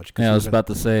Spider-Man so much. Yeah, I was about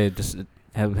to say, just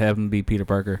have him be Peter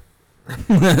Parker.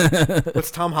 What's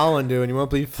Tom Holland doing? You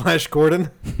want to be Flash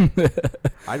Gordon?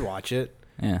 I'd watch it.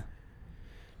 Yeah,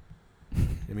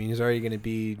 I mean, he's already going to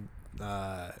be.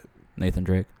 Nathan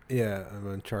Drake. Yeah, I'm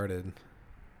Uncharted.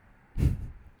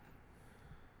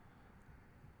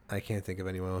 I can't think of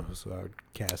anyone else who I would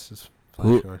cast as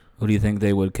Flash Gordon. Who do you think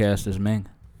they would cast as Ming?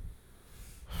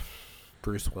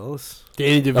 Bruce Willis.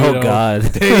 Danny DeVito. Oh God,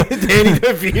 Danny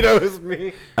DeVito is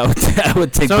me. I would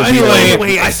take. So DeVito.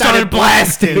 anyway, I started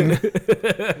blasting.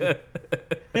 The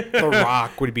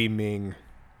Rock would be Ming.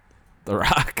 The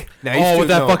Rock. Now, with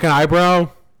that fucking eyebrow.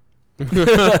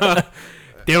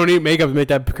 They don't need makeup to make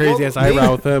that crazy ass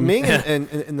eyebrow with him. Ming and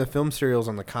in the film serials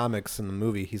on the comics and the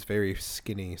movie, he's very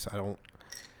skinny. So I don't.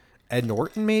 Ed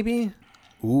Norton maybe.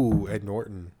 Ooh, Ed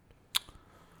Norton.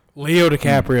 Leo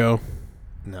DiCaprio.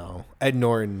 No, Ed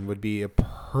Norton would be a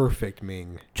perfect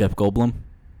Ming. Jeff Goldblum.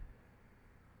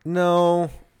 No,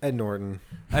 Ed Norton.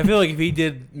 I feel like if he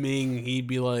did Ming, he'd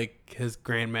be like his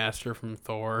grandmaster from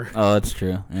Thor. Oh, that's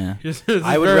true. Yeah.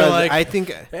 I would rather. I think.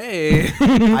 Hey,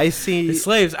 I see.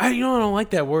 slaves. I don't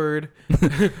like that word.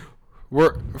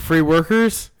 Free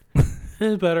workers.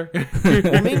 It's better.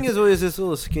 Well, Ming is always this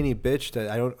little skinny bitch that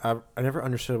I never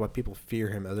understood why people fear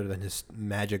him other than his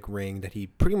magic ring that he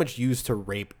pretty much used to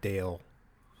rape Dale.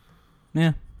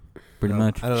 Yeah. Pretty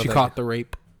much. I don't know She if caught the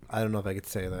rape. I don't know if I could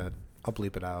say that. I'll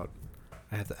bleep it out.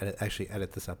 I have to actually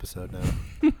edit this episode now.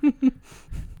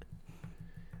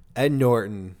 Ed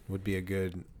Norton would be a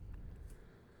good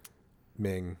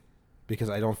Ming because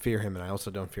I don't fear him and I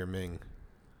also don't fear Ming.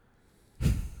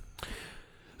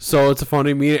 So it's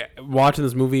funny. Watching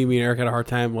this movie, me and Eric had a hard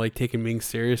time like taking Ming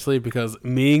seriously because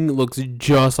Ming looks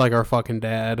just like our fucking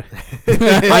dad.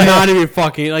 I'm not even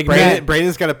fucking like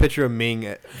Brandon's got a picture of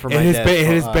Ming from my dad. It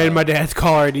has been my dad's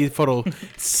caller ID photo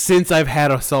since I've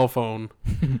had a cell phone.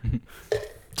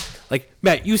 Like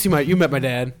Matt, you met my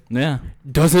dad. Yeah.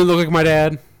 Doesn't it look like my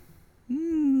dad?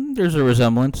 There's a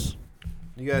resemblance.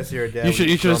 You guys see our dad. You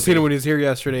should have seen it when he was here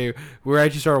yesterday. We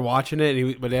actually started watching it,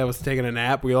 and my dad was taking a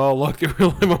nap. We all looked.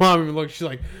 My mom even looked. She's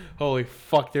like, "Holy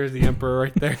fuck! There's the emperor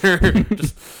right there."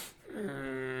 Just.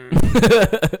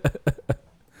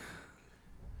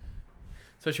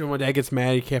 Especially when my dad gets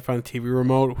mad, he can't find the TV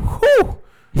remote. Whew!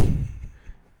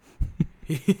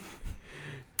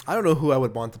 I don't know who I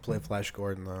would want to play Flash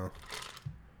Gordon though.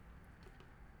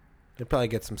 They'd probably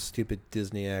get some stupid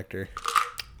Disney actor.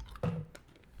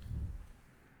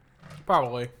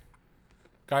 Probably.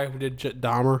 Guy who did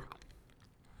Dahmer.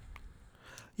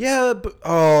 Yeah, but,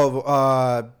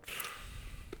 I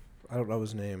don't know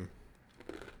his name.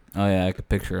 Oh, yeah, I could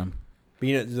picture him. But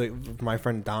you know, like my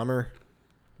friend Dahmer.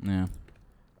 Yeah.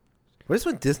 What is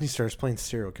when Disney starts playing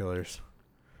serial killers?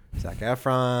 Zac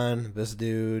Efron, this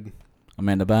dude.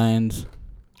 Amanda Bynes.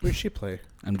 Where'd she play?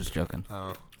 I'm just joking.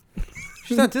 Oh.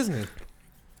 She's not Disney.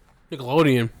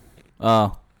 Nickelodeon.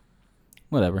 Oh.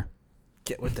 Whatever.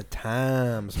 Get with the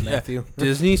times, Matthew.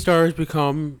 Disney stars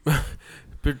become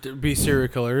be serial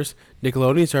killers.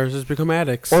 Nickelodeon stars become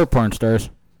addicts. Or porn stars.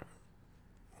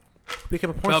 Become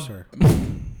a porn star.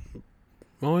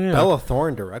 Oh yeah. Bella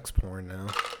Thorne directs porn now.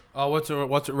 Oh,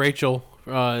 what's Rachel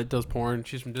does porn.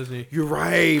 She's from Disney. You're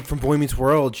right. From Boy Meets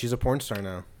World, she's a porn star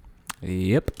now.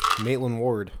 Yep. Maitland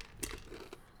Ward.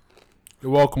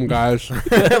 You're welcome, guys.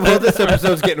 Well, this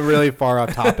episode's getting really far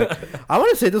off topic. I want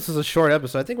to say this is a short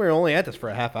episode. I think we're only at this for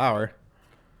a half hour.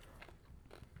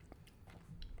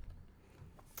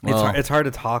 Well, it's hard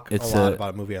to talk a it's lot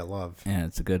about a movie I love. Yeah,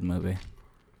 it's a good movie.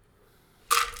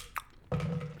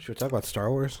 Should we talk about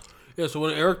Star Wars? Yeah. So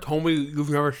when Eric told me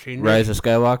you've never seen Rise of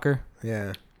Skywalker.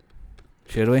 Yeah.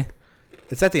 Should we?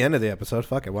 It's at the end of the episode.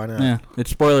 Fuck it. Why not? Yeah.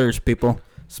 It's spoilers, people.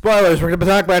 Spoilers. We're going to be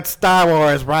talking about Star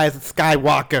Wars Rise of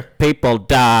Skywalker. People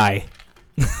die.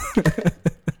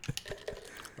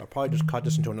 I'll probably just cut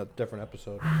this into a different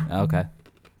episode. Okay.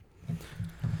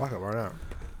 Fuck it. Why not?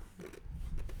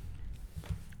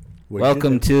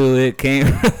 Welcome to It Came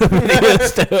from the Video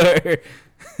Store.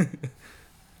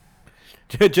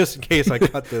 Just in case I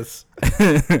cut this.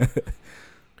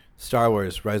 Star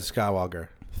Wars Rise of Skywalker.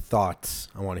 Thoughts.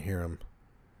 I want to hear them.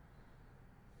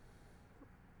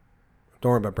 Don't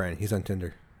worry about Brandon. He's on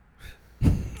Tinder.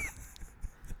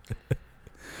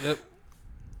 Yep.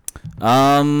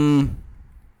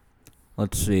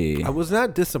 Let's see. I was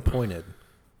not disappointed.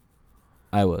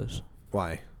 I was.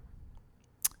 Why?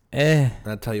 Eh.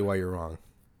 I'll tell you why you're wrong.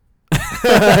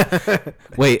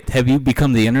 Wait, have you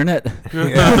become the internet?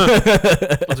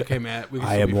 That's okay, Matt. We can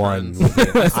I still am be one.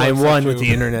 friends. I am so one with true.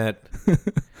 the internet.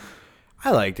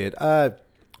 I liked it.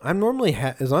 I'm normally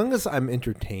as long as I'm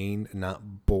entertained and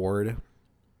not bored,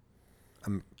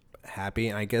 I'm happy.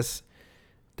 And I guess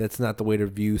that's not the way to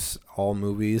view all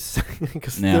movies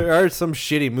because there are some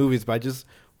shitty movies, but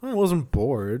I wasn't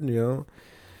bored. You know.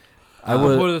 I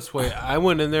would put it this way: I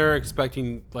went in there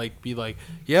expecting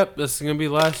yep, this is gonna be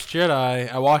Last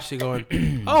Jedi. I watched it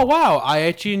going, oh wow, I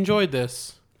actually enjoyed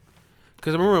this.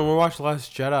 Because I remember when we watched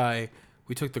Last Jedi,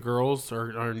 we took the girls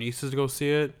or our nieces to go see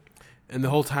it, and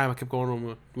the whole time I kept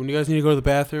going, when you guys need to go to the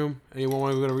bathroom, anyone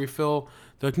want to go to refill?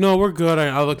 They're like, no, we're good.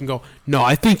 I look and go, no,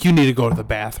 I think you need to go to the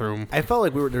bathroom. I felt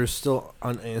like there's still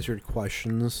unanswered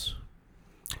questions,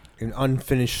 an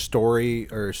unfinished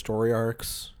story or story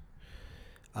arcs.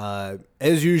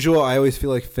 As usual, I always feel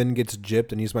like Finn gets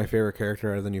gypped, and he's my favorite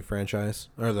character out of the new franchise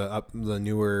or the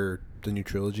new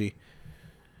trilogy.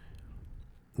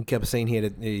 He kept saying he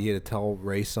had to tell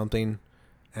Rey something,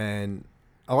 and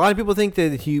a lot of people think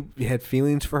that he had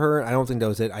feelings for her. I don't think that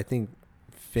was it. I think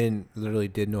Finn literally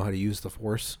did know how to use the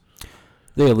Force.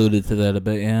 They alluded to that a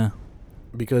bit, yeah.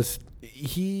 Because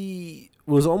he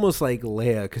was almost like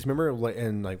Leia, because remember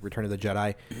in like Return of the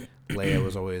Jedi, Leia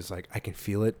was always like, I can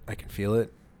feel it, I can feel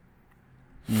it.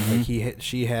 Like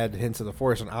she had hints of the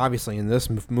Force, and obviously in this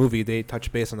movie they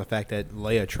touch base on the fact that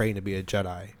Leia trained to be a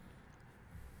Jedi.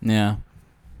 Yeah.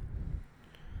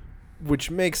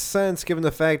 Which makes sense given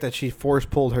the fact that she force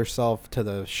pulled herself to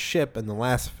the ship in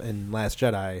Last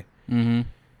Jedi. Mm-hmm.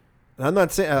 And I'm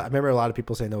not saying. I remember a lot of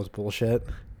people saying that was bullshit.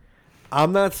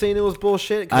 I'm not saying it was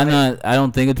bullshit. I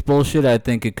don't think it's bullshit. I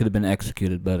think it could have been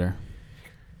executed better.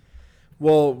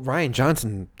 Well, Rian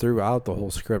Johnson threw out the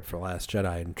whole script for Last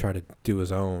Jedi and tried to do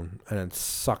his own, and it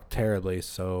sucked terribly.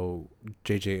 So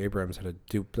J.J. Abrams had to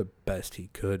do the best he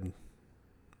could.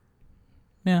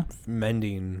 Yeah.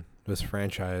 Mending this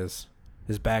franchise.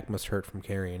 His back must hurt from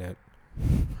carrying it.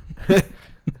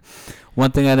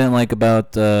 One thing I didn't like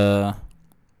about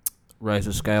Rise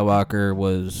of Skywalker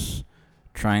was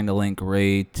trying to link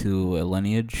Rey to a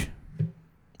lineage.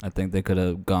 I think they could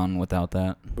have gone without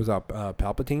that. Was that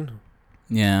Palpatine?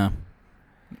 Yeah.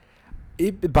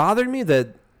 It bothered me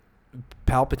that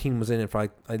Palpatine was in it for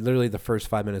like literally the first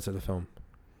 5 minutes of the film.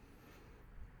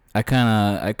 I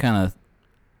kind of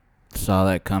saw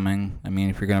that coming. I mean,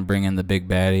 if you're gonna bring in the big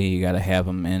baddie, you got to have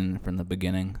him in from the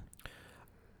beginning.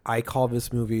 I call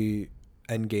this movie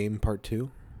Endgame Part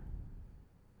 2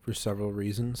 for several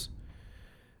reasons.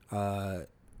 At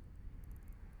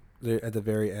the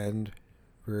very end,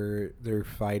 where they're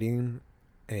fighting,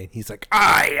 and he's like,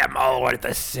 I am Lord of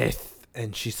the Sith.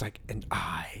 And she's like, and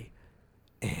I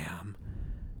am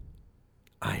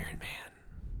Iron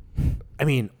Man. I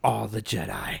mean, all the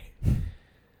Jedi.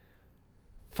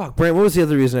 Fuck, Brent, what was the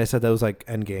other reason I said that was like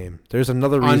Endgame? There's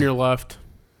another reason. On your left.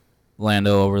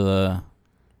 Lando over the...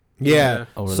 Yeah.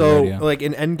 Over So, the radio. like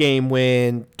in Endgame,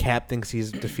 when Cap thinks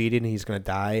he's defeated and he's going to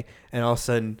die, and all of a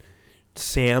sudden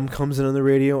Sam comes in on the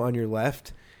radio on your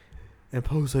left, and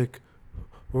Poe's like,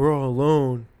 we're all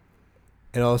alone.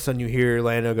 And all of a sudden you hear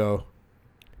Lando go,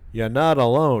 you're not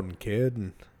alone, kid.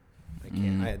 And I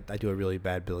can't. I do a really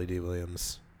bad Billy D.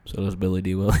 Williams. So does Billy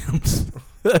D. Williams.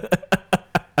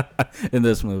 In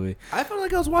this movie. I felt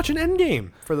like I was watching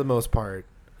Endgame for the most part.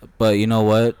 But you know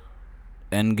what?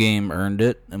 Endgame earned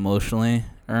it. Emotionally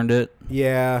earned it.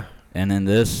 Yeah. And in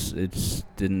this, it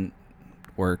just didn't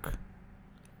work.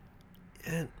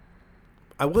 And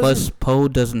I wasn't. Plus, Poe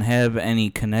doesn't have any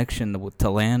connection to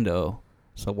Lando.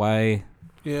 So why...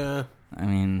 Yeah. I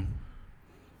mean...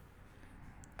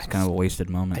 It's kind of a wasted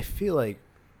moment. I feel like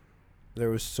there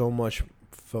was so much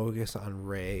focus on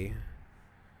Rey,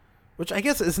 which I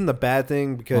guess isn't a bad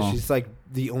thing because she's like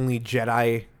the only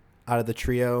Jedi out of the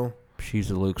trio. She's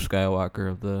the Luke Skywalker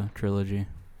of the trilogy.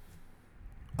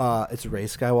 It's Rey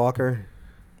Skywalker.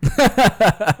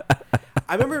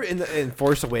 I remember in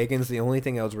Force Awakens, the only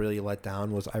thing I was really let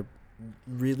down was I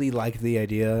really liked the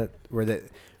idea where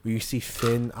you see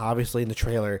Finn, obviously in the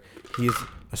trailer, he's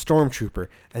a stormtrooper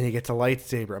and he gets a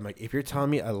lightsaber. I'm like, if you're telling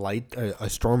me a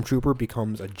stormtrooper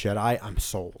becomes a Jedi, I'm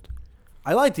sold.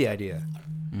 I like the idea.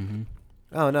 Mm-hmm.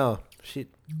 Oh no,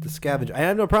 the scavenger. I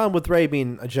have no problem with Rey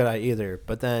being a Jedi either,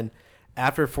 but then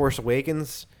after Force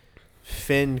Awakens,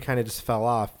 Finn kind of just fell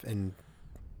off, and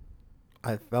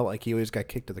I felt like he always got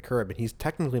kicked to the curb. And he's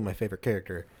technically my favorite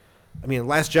character. I mean,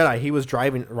 Last Jedi, he was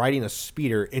riding a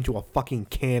speeder into a fucking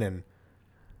cannon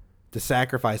to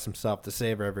sacrifice himself to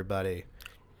save everybody.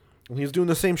 And he was doing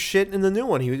the same shit in the new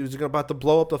one. He was about to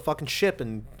blow up the fucking ship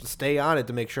and stay on it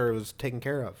to make sure it was taken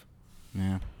care of.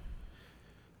 Yeah.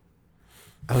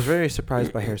 I was very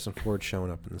surprised by Harrison Ford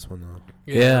showing up in this one, though.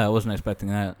 Yeah, I wasn't expecting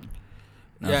that.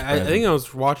 I think I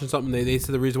was watching something. They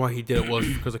said the reason why he did it was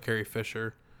because of Carrie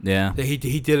Fisher. Yeah. He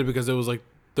did it because it was like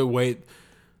the way...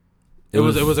 It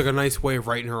was like a nice way of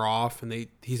writing her off, and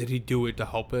he said he'd do it to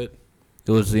help it.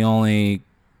 It was the only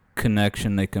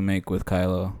connection they could make with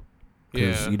Kylo.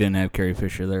 Because Yeah. you didn't have Carrie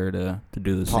Fisher there to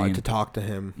do the scene. To talk to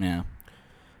him. Yeah.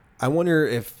 I wonder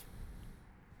if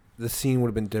the scene would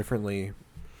have been differently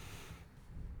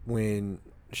when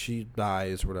she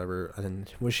dies or whatever. And then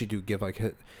what does she do?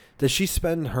 Does she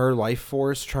spend her life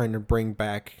force trying to bring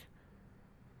back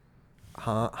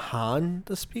Han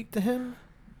to speak to him?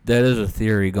 That is a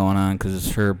theory going on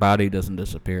because her body doesn't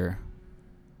disappear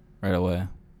right away.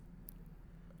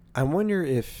 I wonder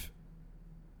if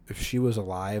she was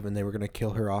alive and they were going to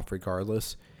kill her off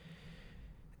regardless,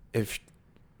 if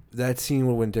that scene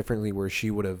would have went differently where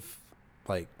she would have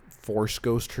like force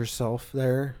ghost herself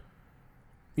there.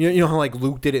 You know how like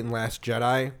Luke did it in Last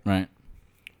Jedi? Right.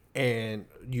 And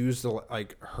used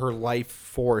her life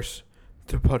force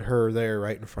to put her there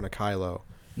right in front of Kylo.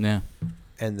 Yeah.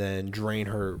 And then drain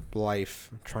her life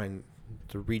trying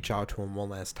to reach out to him one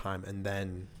last time, and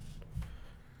then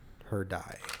her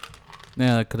die.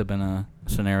 Yeah, that could have been a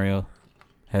scenario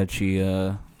had she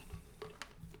lived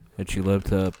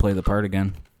to play the part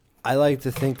again. I like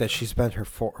to think that she spent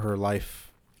her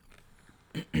life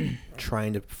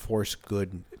trying to force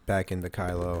good back into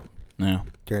Kylo. Yeah.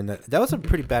 During that was a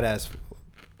pretty badass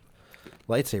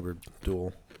lightsaber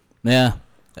duel. Yeah.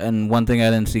 And one thing I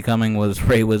didn't see coming was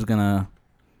Rey was gonna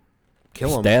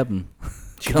Kill him. stab him.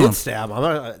 She Kill did him. stab him.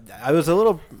 I was a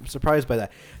little surprised by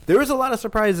that. There was a lot of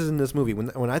surprises in this movie.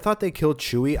 When I thought they killed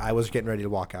Chewie, I was getting ready to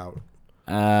walk out.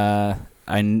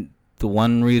 The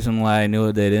one reason why I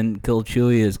knew they didn't kill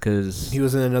Chewie is because He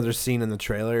was in another scene in the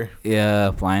trailer.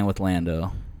 flying with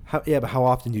Lando. But how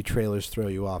often do trailers throw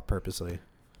you off purposely?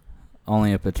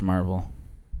 Only if it's Marvel.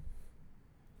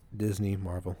 Disney,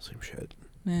 Marvel, same shit.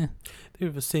 Yeah. They're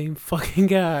the same fucking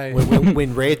guy.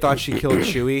 When Rey thought she killed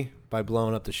Chewie by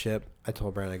blowing up the ship, I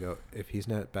told Brandon, I go, if he's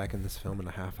not back in this film in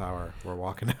a half hour, we're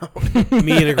walking out.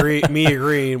 me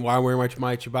agreeing while I'm wearing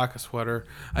my Chewbacca sweater.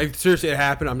 Seriously, it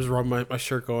happened. I'm just rubbing my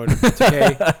shirt going, it's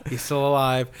okay. He's still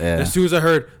alive. Yeah. And as soon as I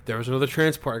heard there was another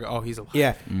transport, I go, oh, he's alive.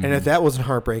 Yeah, and if that wasn't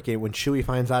heartbreaking, when Chewie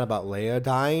finds out about Leia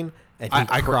dying, and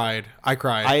I cried. I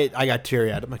got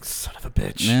teary-eyed. I'm like, son of a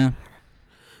bitch. Yeah.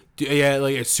 Yeah,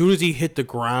 like as soon as he hit the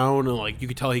ground and like you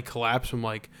could tell he collapsed from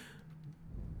like,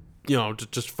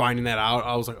 just finding that out,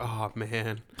 I was like, oh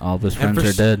man. All of his And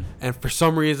friends are dead. And for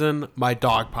some reason, my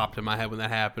dog popped in my head when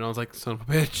that happened. I was like, son of a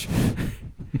bitch.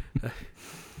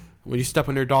 When you step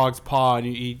on your dog's paw and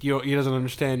he doesn't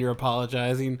understand, you're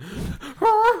apologizing.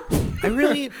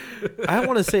 I don't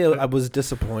want to say I was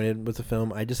disappointed with the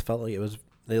film. I just felt like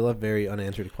they left very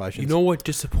unanswered questions. You know what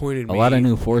disappointed me? A lot of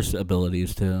new Force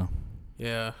abilities too.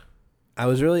 Yeah. I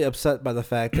was really upset by the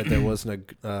fact that there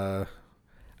wasn't I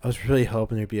was really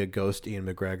hoping there'd be a ghost Ian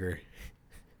McGregor.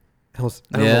 I don't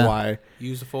know why.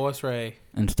 Use the Force Ray.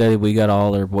 Instead, we got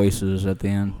all their voices at the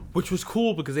end. Which was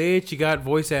cool because they actually got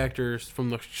voice actors from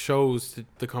the shows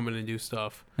to come in and do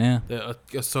stuff. Yeah. The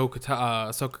Ahsoka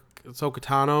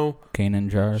Tano. Kanan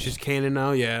Jarrus. She's canon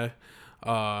now, yeah.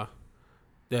 Yeah,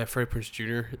 Freddie Prinze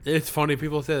Jr. It's funny,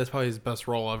 people say that's probably his best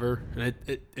role ever, and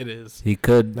it is. He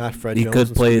could. Not Fred He Jones could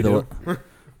and play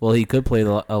Scooby-Doo. He could play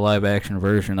a live action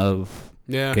version of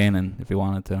Yeah. Kanan if he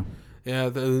wanted to. Yeah,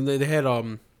 they had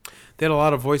a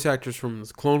lot of voice actors from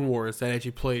Clone Wars that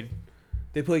actually played.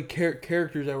 They played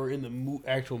characters that were in the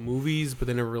actual movies, but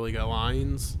they never really got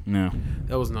lines. No.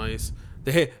 That was nice.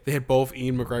 They had both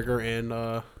Ian McGregor and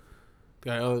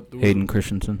Hayden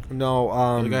Christensen.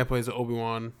 No, the guy who plays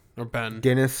Obi-Wan or Ben.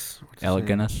 Guinness. What's his Alec name?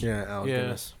 Guinness. Yeah, Alec Yeah.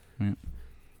 Guinness.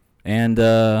 And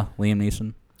Liam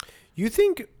Neeson. You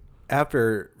think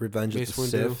after Revenge Mace of the Windu.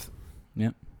 Sith,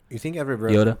 Yep. you think after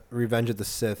Yoda. Revenge of the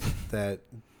Sith that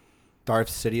Darth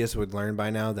Sidious would learn by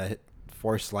now that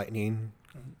Force lightning,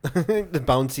 the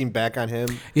bouncing back on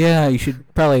him? Yeah, you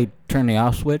should probably turn the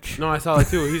off switch. No, I saw that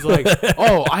too. He's like,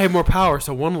 "Oh, I have more power,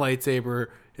 so one lightsaber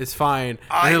is fine."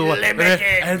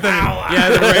 Unlimited power. Yeah,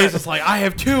 the Rey's just like, "I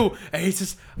have two," and he's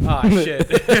just, shit.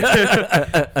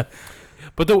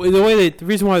 But the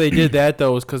reason why they did that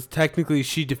though is because technically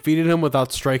she defeated him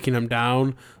without striking him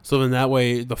down. So then that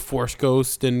way the Force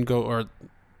Ghost didn't go, or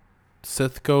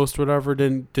Sith Ghost, whatever,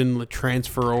 didn't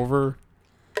transfer over.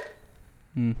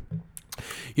 You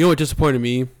know what disappointed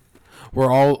me? We're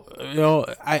all,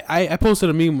 I posted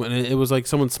a meme and it was like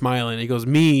someone smiling. He goes,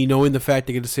 me knowing the fact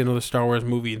I get to see another Star Wars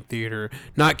movie in theater,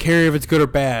 not caring if it's good or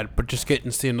bad, but just getting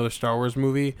to see another Star Wars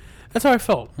movie. That's how I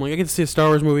felt. I'm like, I get to see a Star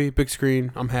Wars movie, big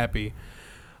screen, I'm happy.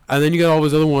 And then you got all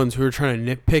those other ones who are trying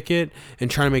to nitpick it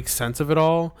and trying to make sense of it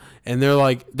all. And they're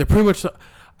pretty much,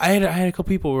 I had a couple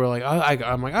people who were like,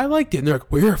 I'm like, I liked it. And they're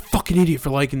like, well, you're a fucking idiot for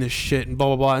liking this shit and blah,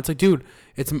 blah, blah. And it's like, dude,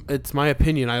 it's my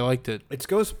opinion. I liked it. It's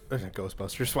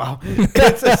Ghostbusters. Wow.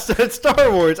 it's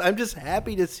Star Wars. I'm just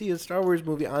happy to see a Star Wars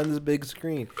movie on this big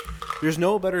screen. There's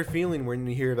no better feeling when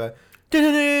you hear about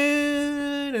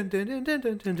and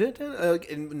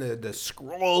the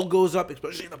scroll goes up,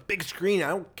 especially on the big screen. I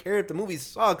don't care if the movie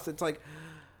sucks. It's like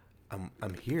I'm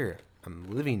here. I'm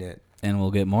living it. And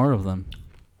we'll get more of them.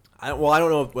 I don't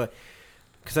know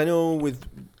because I know with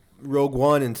Rogue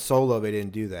One and Solo they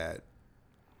didn't do that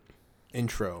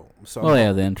intro. So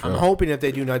the intro. I'm hoping if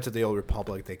they do Knights of the Old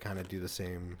Republic, they kind of do the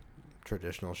same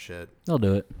traditional shit. They'll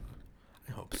do it.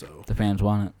 I hope so. The fans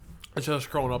want it. Instead of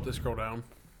scrolling up, they scroll down.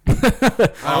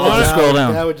 I want to scroll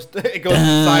down. That would just, it goes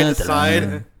side to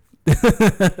side.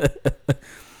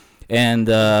 And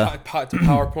To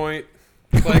PowerPoint.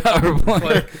 Click,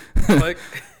 PowerPoint. click.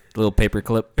 Little paper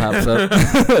clip pops up.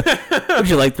 Would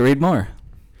you like to read more?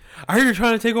 I heard you're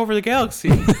trying to take over the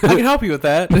galaxy. I can help you with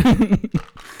that.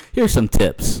 Here's some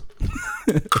tips.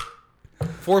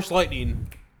 Force lightning.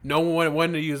 Know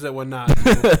when to use it, when not.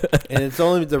 And it's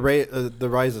only the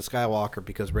Rise of Skywalker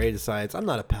because Rey decides I'm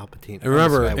not a Palpatine. And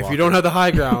remember, if you don't have the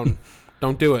high ground,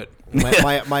 don't do it.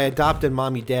 my adopted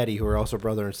mommy, daddy, who are also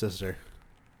brother and sister.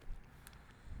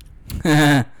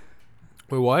 Wait,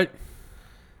 what?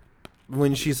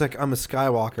 When she's like, I'm a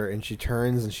Skywalker, and she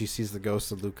turns and she sees the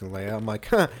ghosts of Luke and Leia, I'm like,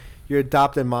 huh, your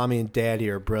adopted mommy and daddy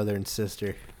are brother and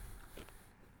sister.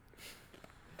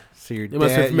 So your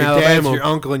dad's your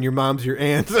uncle and your mom's your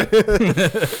aunt.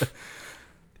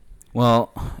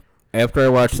 Well, after I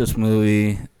watched this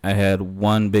movie, I had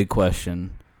one big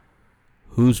question.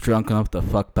 Who's drunk enough to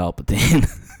fuck Palpatine?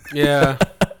 Yeah.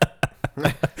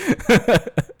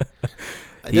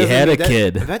 He had a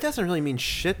kid. That doesn't really mean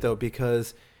shit, though,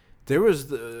 because there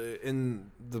was,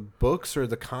 in the books or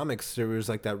the comics, there was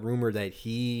like that rumor that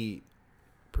he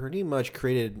pretty much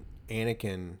created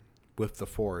Anakin with the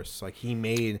Force. Like, he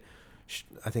made,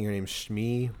 I think her name's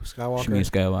Shmi Skywalker. Shmi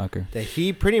Skywalker. That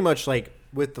he pretty much, like,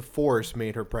 with the Force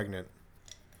made her pregnant.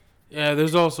 Yeah,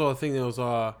 there's also a thing that was,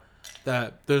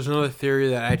 that there's another theory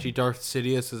that actually Darth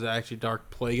Sidious is actually Darth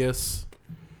Plagueis.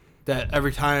 That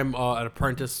every time an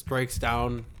apprentice strikes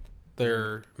down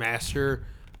their master,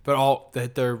 but all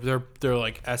that their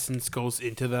like essence goes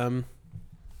into them.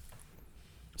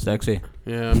 Sexy.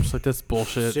 Yeah, I'm just like, that's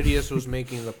bullshit. Sidious was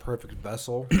making the perfect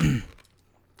vessel,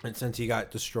 and since he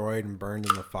got destroyed and burned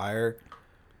in the fire,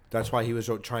 that's why he was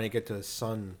trying to get to his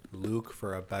son Luke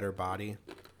for a better body.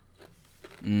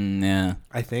 Yeah.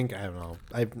 I think, I don't know.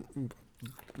 I've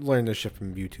learned this shit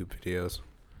from YouTube videos.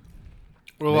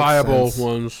 Reliable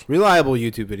ones. Reliable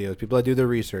YouTube videos. People that do their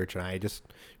research, and I just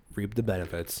reap the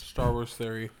benefits. Star Wars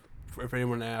theory, if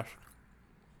anyone asks.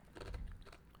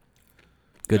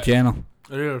 Good channel.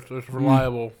 It is. It's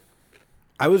reliable.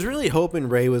 I was really hoping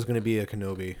Rey was going to be a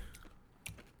Kenobi.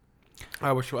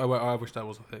 I wish that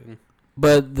was a thing.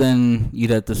 But then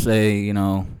you'd have to say, you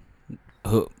know,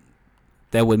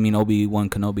 that would mean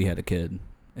Obi-Wan Kenobi had a kid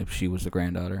if she was the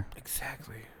granddaughter.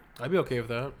 Exactly. I'd be okay with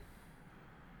that.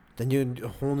 Then you a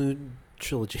whole new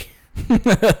trilogy.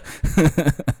 But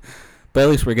at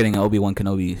least we're getting an Obi-Wan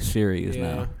Kenobi series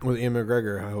now. With Ian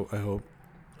McGregor, I hope.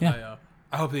 Yeah.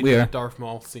 I hope they do a Darth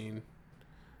Maul scene.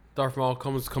 Darth Maul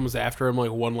comes after him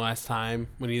like one last time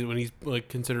when he's like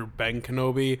considered Ben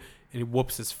Kenobi, and he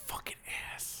whoops his fucking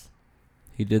ass.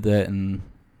 He did that in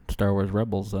Star Wars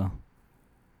Rebels, though.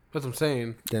 That's what I'm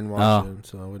saying. Didn't watch it,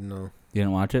 so I wouldn't know. You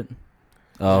didn't watch it?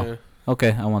 Oh, Yeah.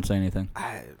 Okay. I won't say anything.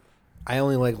 I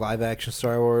only like live action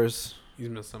Star Wars. He's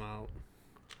missing out.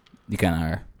 You kind of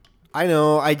are. I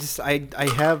know.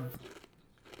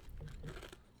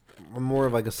 I'm more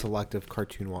of like a selective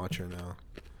cartoon watcher now.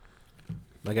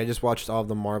 Like, I just watched all of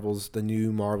the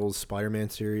new Marvel's Spider-Man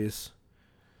series.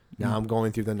 Now I'm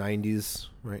going through the 90s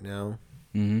right now.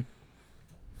 Mm-hmm.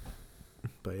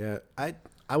 But yeah,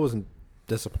 I wasn't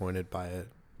disappointed by it.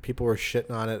 People were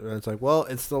shitting on it, and it's like, well,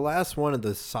 it's the last one of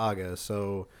the saga,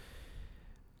 so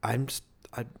I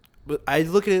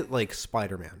look at it like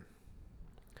Spider-Man.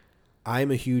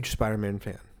 I'm a huge Spider-Man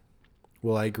fan.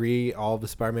 Will I agree all of the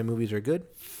Spider-Man movies are good?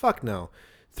 Fuck no.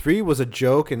 3 was a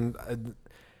joke, and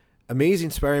Amazing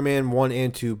Spider-Man 1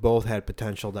 and 2 both had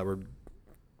potential that were,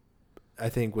 I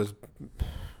think, was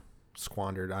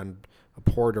squandered on a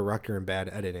poor director and bad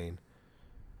editing.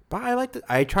 But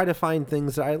I try to find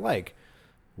things that I like.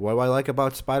 What do I like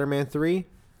about Spider-Man 3?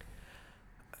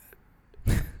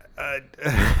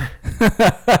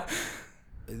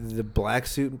 The black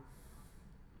suit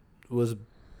was...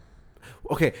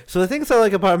 Okay, so the things I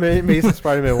like about Amazing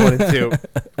Spider-Man 1 and 2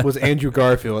 was Andrew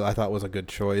Garfield, I thought was a good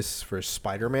choice for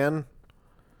Spider-Man.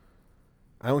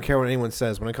 I don't care what anyone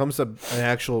says. When it comes to an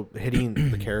actual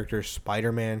hitting the character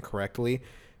Spider-Man correctly,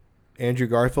 Andrew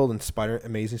Garfield in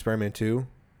Amazing Spider-Man 2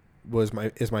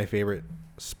 is my favorite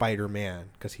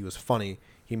Spider-Man because he was funny.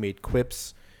 He made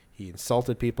quips. He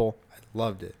insulted people. I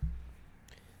loved it.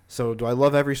 So do I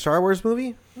love every Star Wars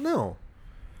movie? No.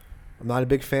 I'm not a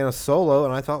big fan of Solo,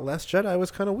 and I thought Last Jedi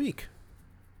was kind of weak.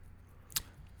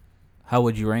 How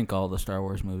would you rank all the Star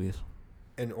Wars movies?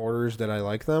 In orders that I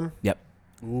like them? Yep.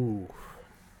 Ooh.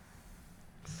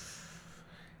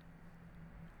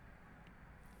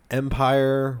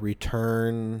 Empire,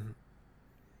 Return,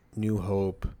 New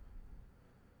Hope,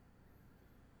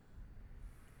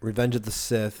 Revenge of the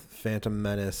Sith, Phantom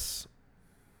Menace.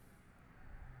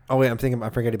 Oh wait, I'm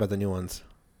forgetting about the new ones.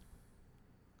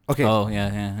 Okay. Oh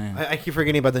yeah. I keep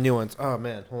forgetting about the new ones. Oh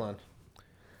man, hold on.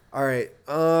 All right.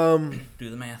 Do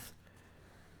the math.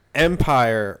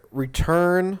 Empire,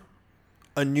 Return,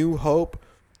 A New Hope,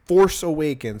 Force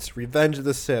Awakens, Revenge of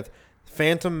the Sith,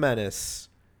 Phantom Menace,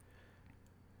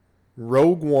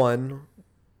 Rogue One,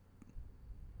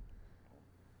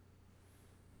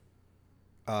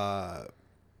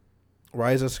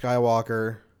 Rise of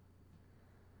Skywalker,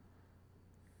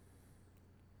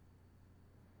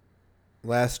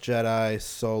 Last Jedi,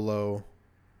 Solo,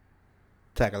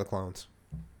 Attack of the Clones.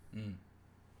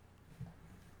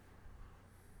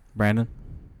 Brandon?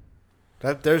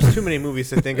 There's too many movies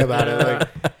to think about it,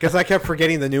 because I kept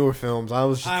forgetting the newer films. I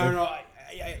was just I don't know.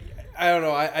 I don't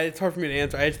know. It's hard for me to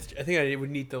answer. I think I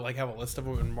would need to like have a list of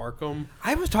them and mark them.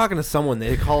 I was talking to someone.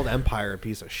 They called Empire a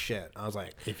piece of shit. I was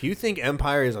like, if you think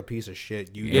Empire is a piece of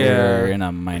shit, You're in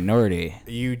a minority.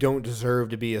 you don't deserve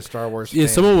to be a Star Wars fan. Yeah,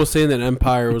 someone was saying that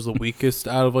Empire was the weakest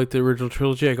out of like the original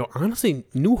trilogy. I go, honestly,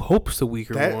 New Hope's the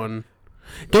weaker one.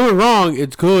 Don't get me wrong,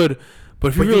 it's good, but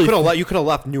if But you really you could have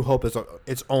left New Hope as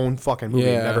its own fucking movie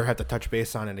and Yeah. never had to touch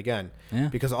base on it again. Yeah.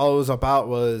 Because all it was about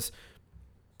was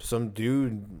some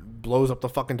dude blows up the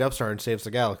fucking Death Star and saves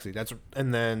the galaxy.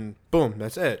 And then boom,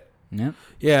 that's it. Yep.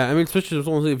 Yeah, I mean, especially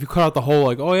if you cut out the whole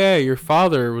like, oh yeah, your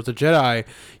father was a Jedi.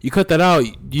 You cut that out,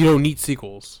 you don't need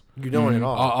sequels. You know it at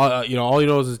all. All you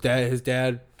know is his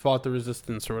dad fought the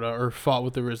Resistance or whatever, or fought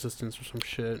with the Resistance or some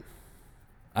shit.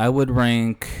 I would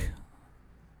rank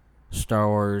Star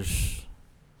Wars.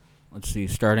 Let's see,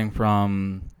 starting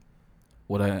from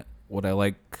what I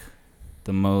like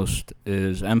the most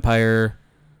is Empire,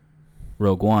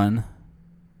 Rogue One,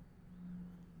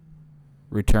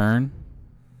 Return,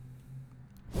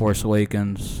 Force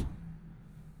Awakens,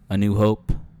 A New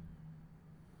Hope.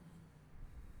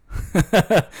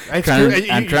 I'm trying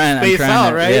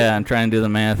right? Yeah, I'm trying to do the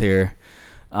math here.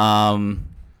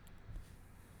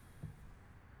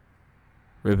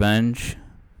 Revenge.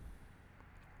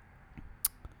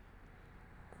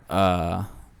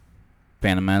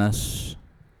 Phantom Menace.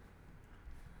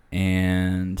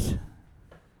 And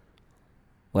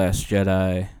Last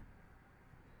Jedi.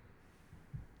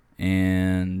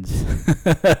 And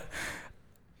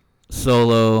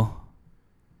Solo.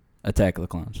 Attack of the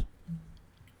Clones.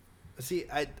 See,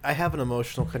 I have an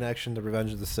emotional connection to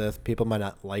Revenge of the Sith. People might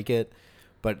not like it,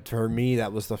 but for me,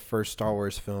 that was the first Star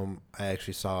Wars film I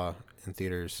actually saw in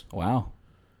theaters. Wow.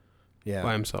 Yeah,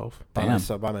 By himself. by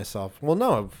myself. Well,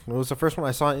 no, it was the first one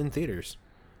I saw in theaters.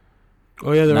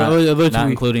 Oh yeah, Not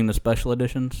including the special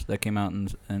editions that came out in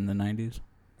the 90s.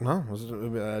 No, it was,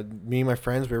 me and my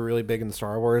friends, we were really big into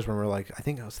Star Wars when we were like, I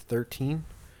think I was 13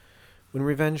 when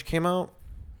Revenge came out,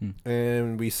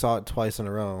 and we saw it twice in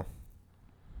a row.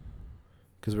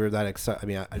 Because we were that excited. I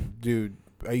mean,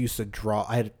 I used to draw.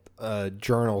 I had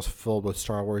journals filled with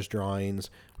Star Wars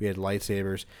drawings. We had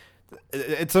lightsabers.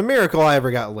 It's a miracle I ever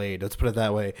got laid. Let's put it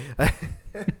that way.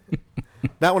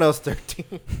 Not when I was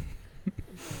 13.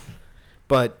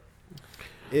 But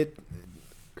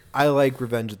I like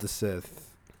Revenge of the Sith.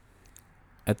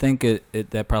 I think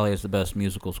that probably is the best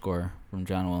musical score from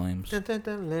John Williams.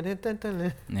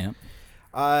 Yeah.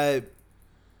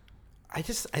 I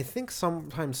think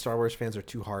sometimes Star Wars fans are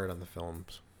too hard on the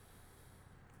films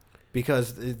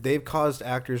because they've caused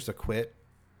actors to quit.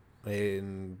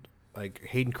 And like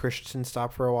Hayden Christensen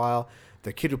stopped for a while.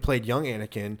 The kid who played young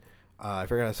Anakin, I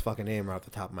forgot his fucking name right off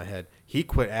the top of my head. He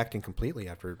quit acting completely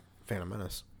after Phantom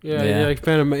Menace. Yeah. Like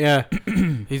Phantom. Yeah,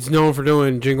 he's known for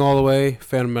doing Jingle All the Way,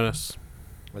 Phantom Menace.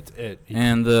 That's it.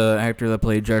 And the actor that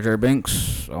played Jar Jar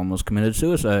Binks almost committed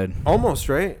suicide. Almost,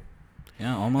 right?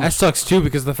 Yeah, almost. That sucks too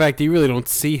because the fact that you really don't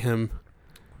see him.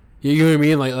 You know what I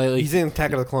mean? Like he's in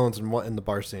Attack of the Clones in the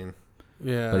bar scene.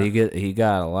 Yeah. But he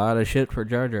got a lot of shit for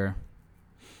Jar Jar.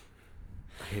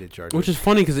 I hated Jar Jar. Which is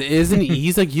funny because isn't he?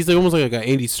 He's like almost like a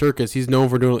Andy Serkis. He was known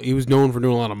for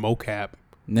doing a lot of mocap.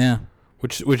 Yeah.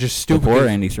 Which is stupid. Before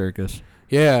Andy Serkis.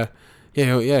 Yeah. He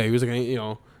was like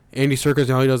Andy Serkis.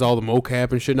 Now he does all the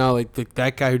mocap and shit. Now like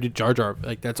that guy who did Jar Jar,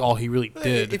 like that's all he really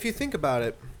did. If you think about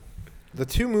it, the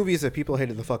two movies that people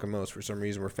hated the fucking most for some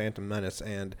reason were Phantom Menace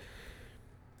and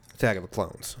Attack of the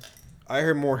Clones. I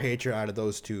heard more hatred out of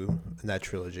those two in that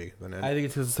trilogy than I think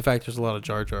it's because the fact there's a lot of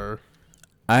Jar Jar.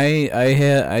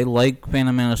 I like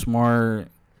Phantom Menace more.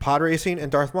 Pod racing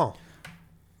and Darth Maul.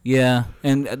 Yeah,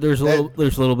 and there's a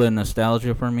little bit of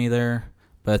nostalgia for me there.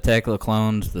 But Attack of the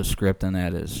Clones, the script in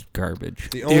that is garbage.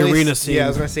 The arena scene. Yeah, I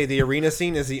was gonna say the arena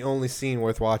scene is the only scene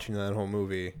worth watching in that whole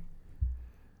movie.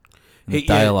 The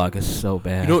dialogue is so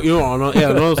bad. That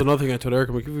was another thing I told Eric.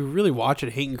 Like, if you really watch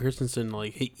it, Hayden Christensen,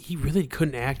 like he really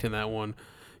couldn't act in that one.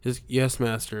 Just yes,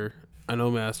 master. I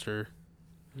know, master.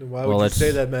 Why would you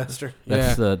say that, master?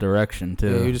 That's the direction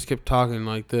too. Yeah, he just kept talking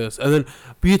like this, and then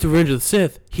be it the Revenge of the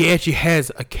Sith, he actually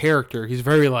has a character. He's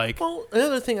very like. Well,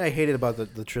 another thing I hated about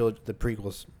the trilogy, the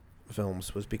prequels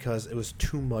films, was because it was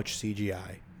too much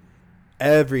CGI.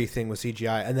 Everything was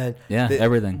CGI, and then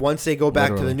everything. Once they go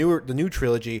back to the new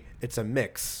trilogy, it's a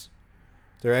mix.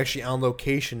 They're actually on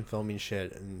location filming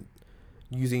shit and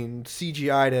using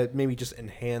CGI to maybe just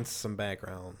enhance some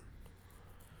background.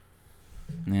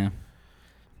 Yeah.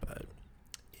 But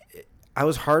I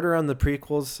was harder on the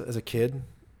prequels as a kid.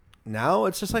 Now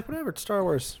it's just like whatever. It's Star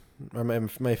Wars.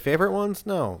 My favorite ones?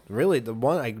 No, really. The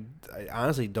one I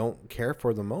honestly don't care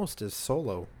for the most is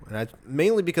Solo, and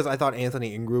mainly because I thought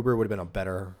Anthony Ingruber would have been a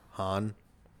better Han.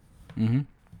 Mm-hmm.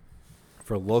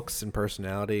 For looks and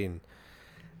personality, and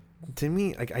to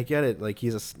me, I get it. Like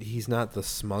he's not the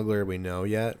smuggler we know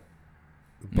yet,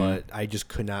 but I just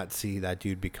could not see that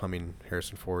dude becoming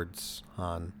Harrison Ford's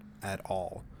Han at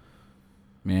all.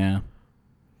 Yeah.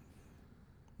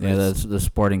 Yeah, that's the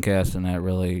supporting cast in that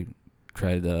really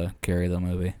tried to carry the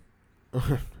movie.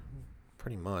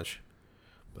 Pretty much.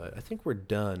 But I think we're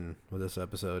done with this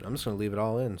episode. I'm just going to leave it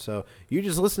all in. So you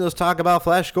just listen to us talk about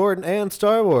Flash Gordon and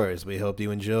Star Wars. We hope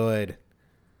you enjoyed.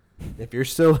 If you're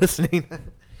still listening,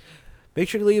 make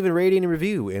sure to leave a rating and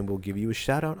review, and we'll give you a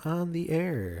shout out on the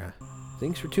air.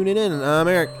 Thanks for tuning in. I'm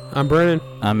Eric. I'm Brennan.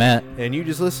 I'm Matt. And you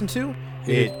just listened to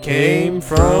It Came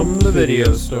From the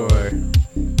Video Store.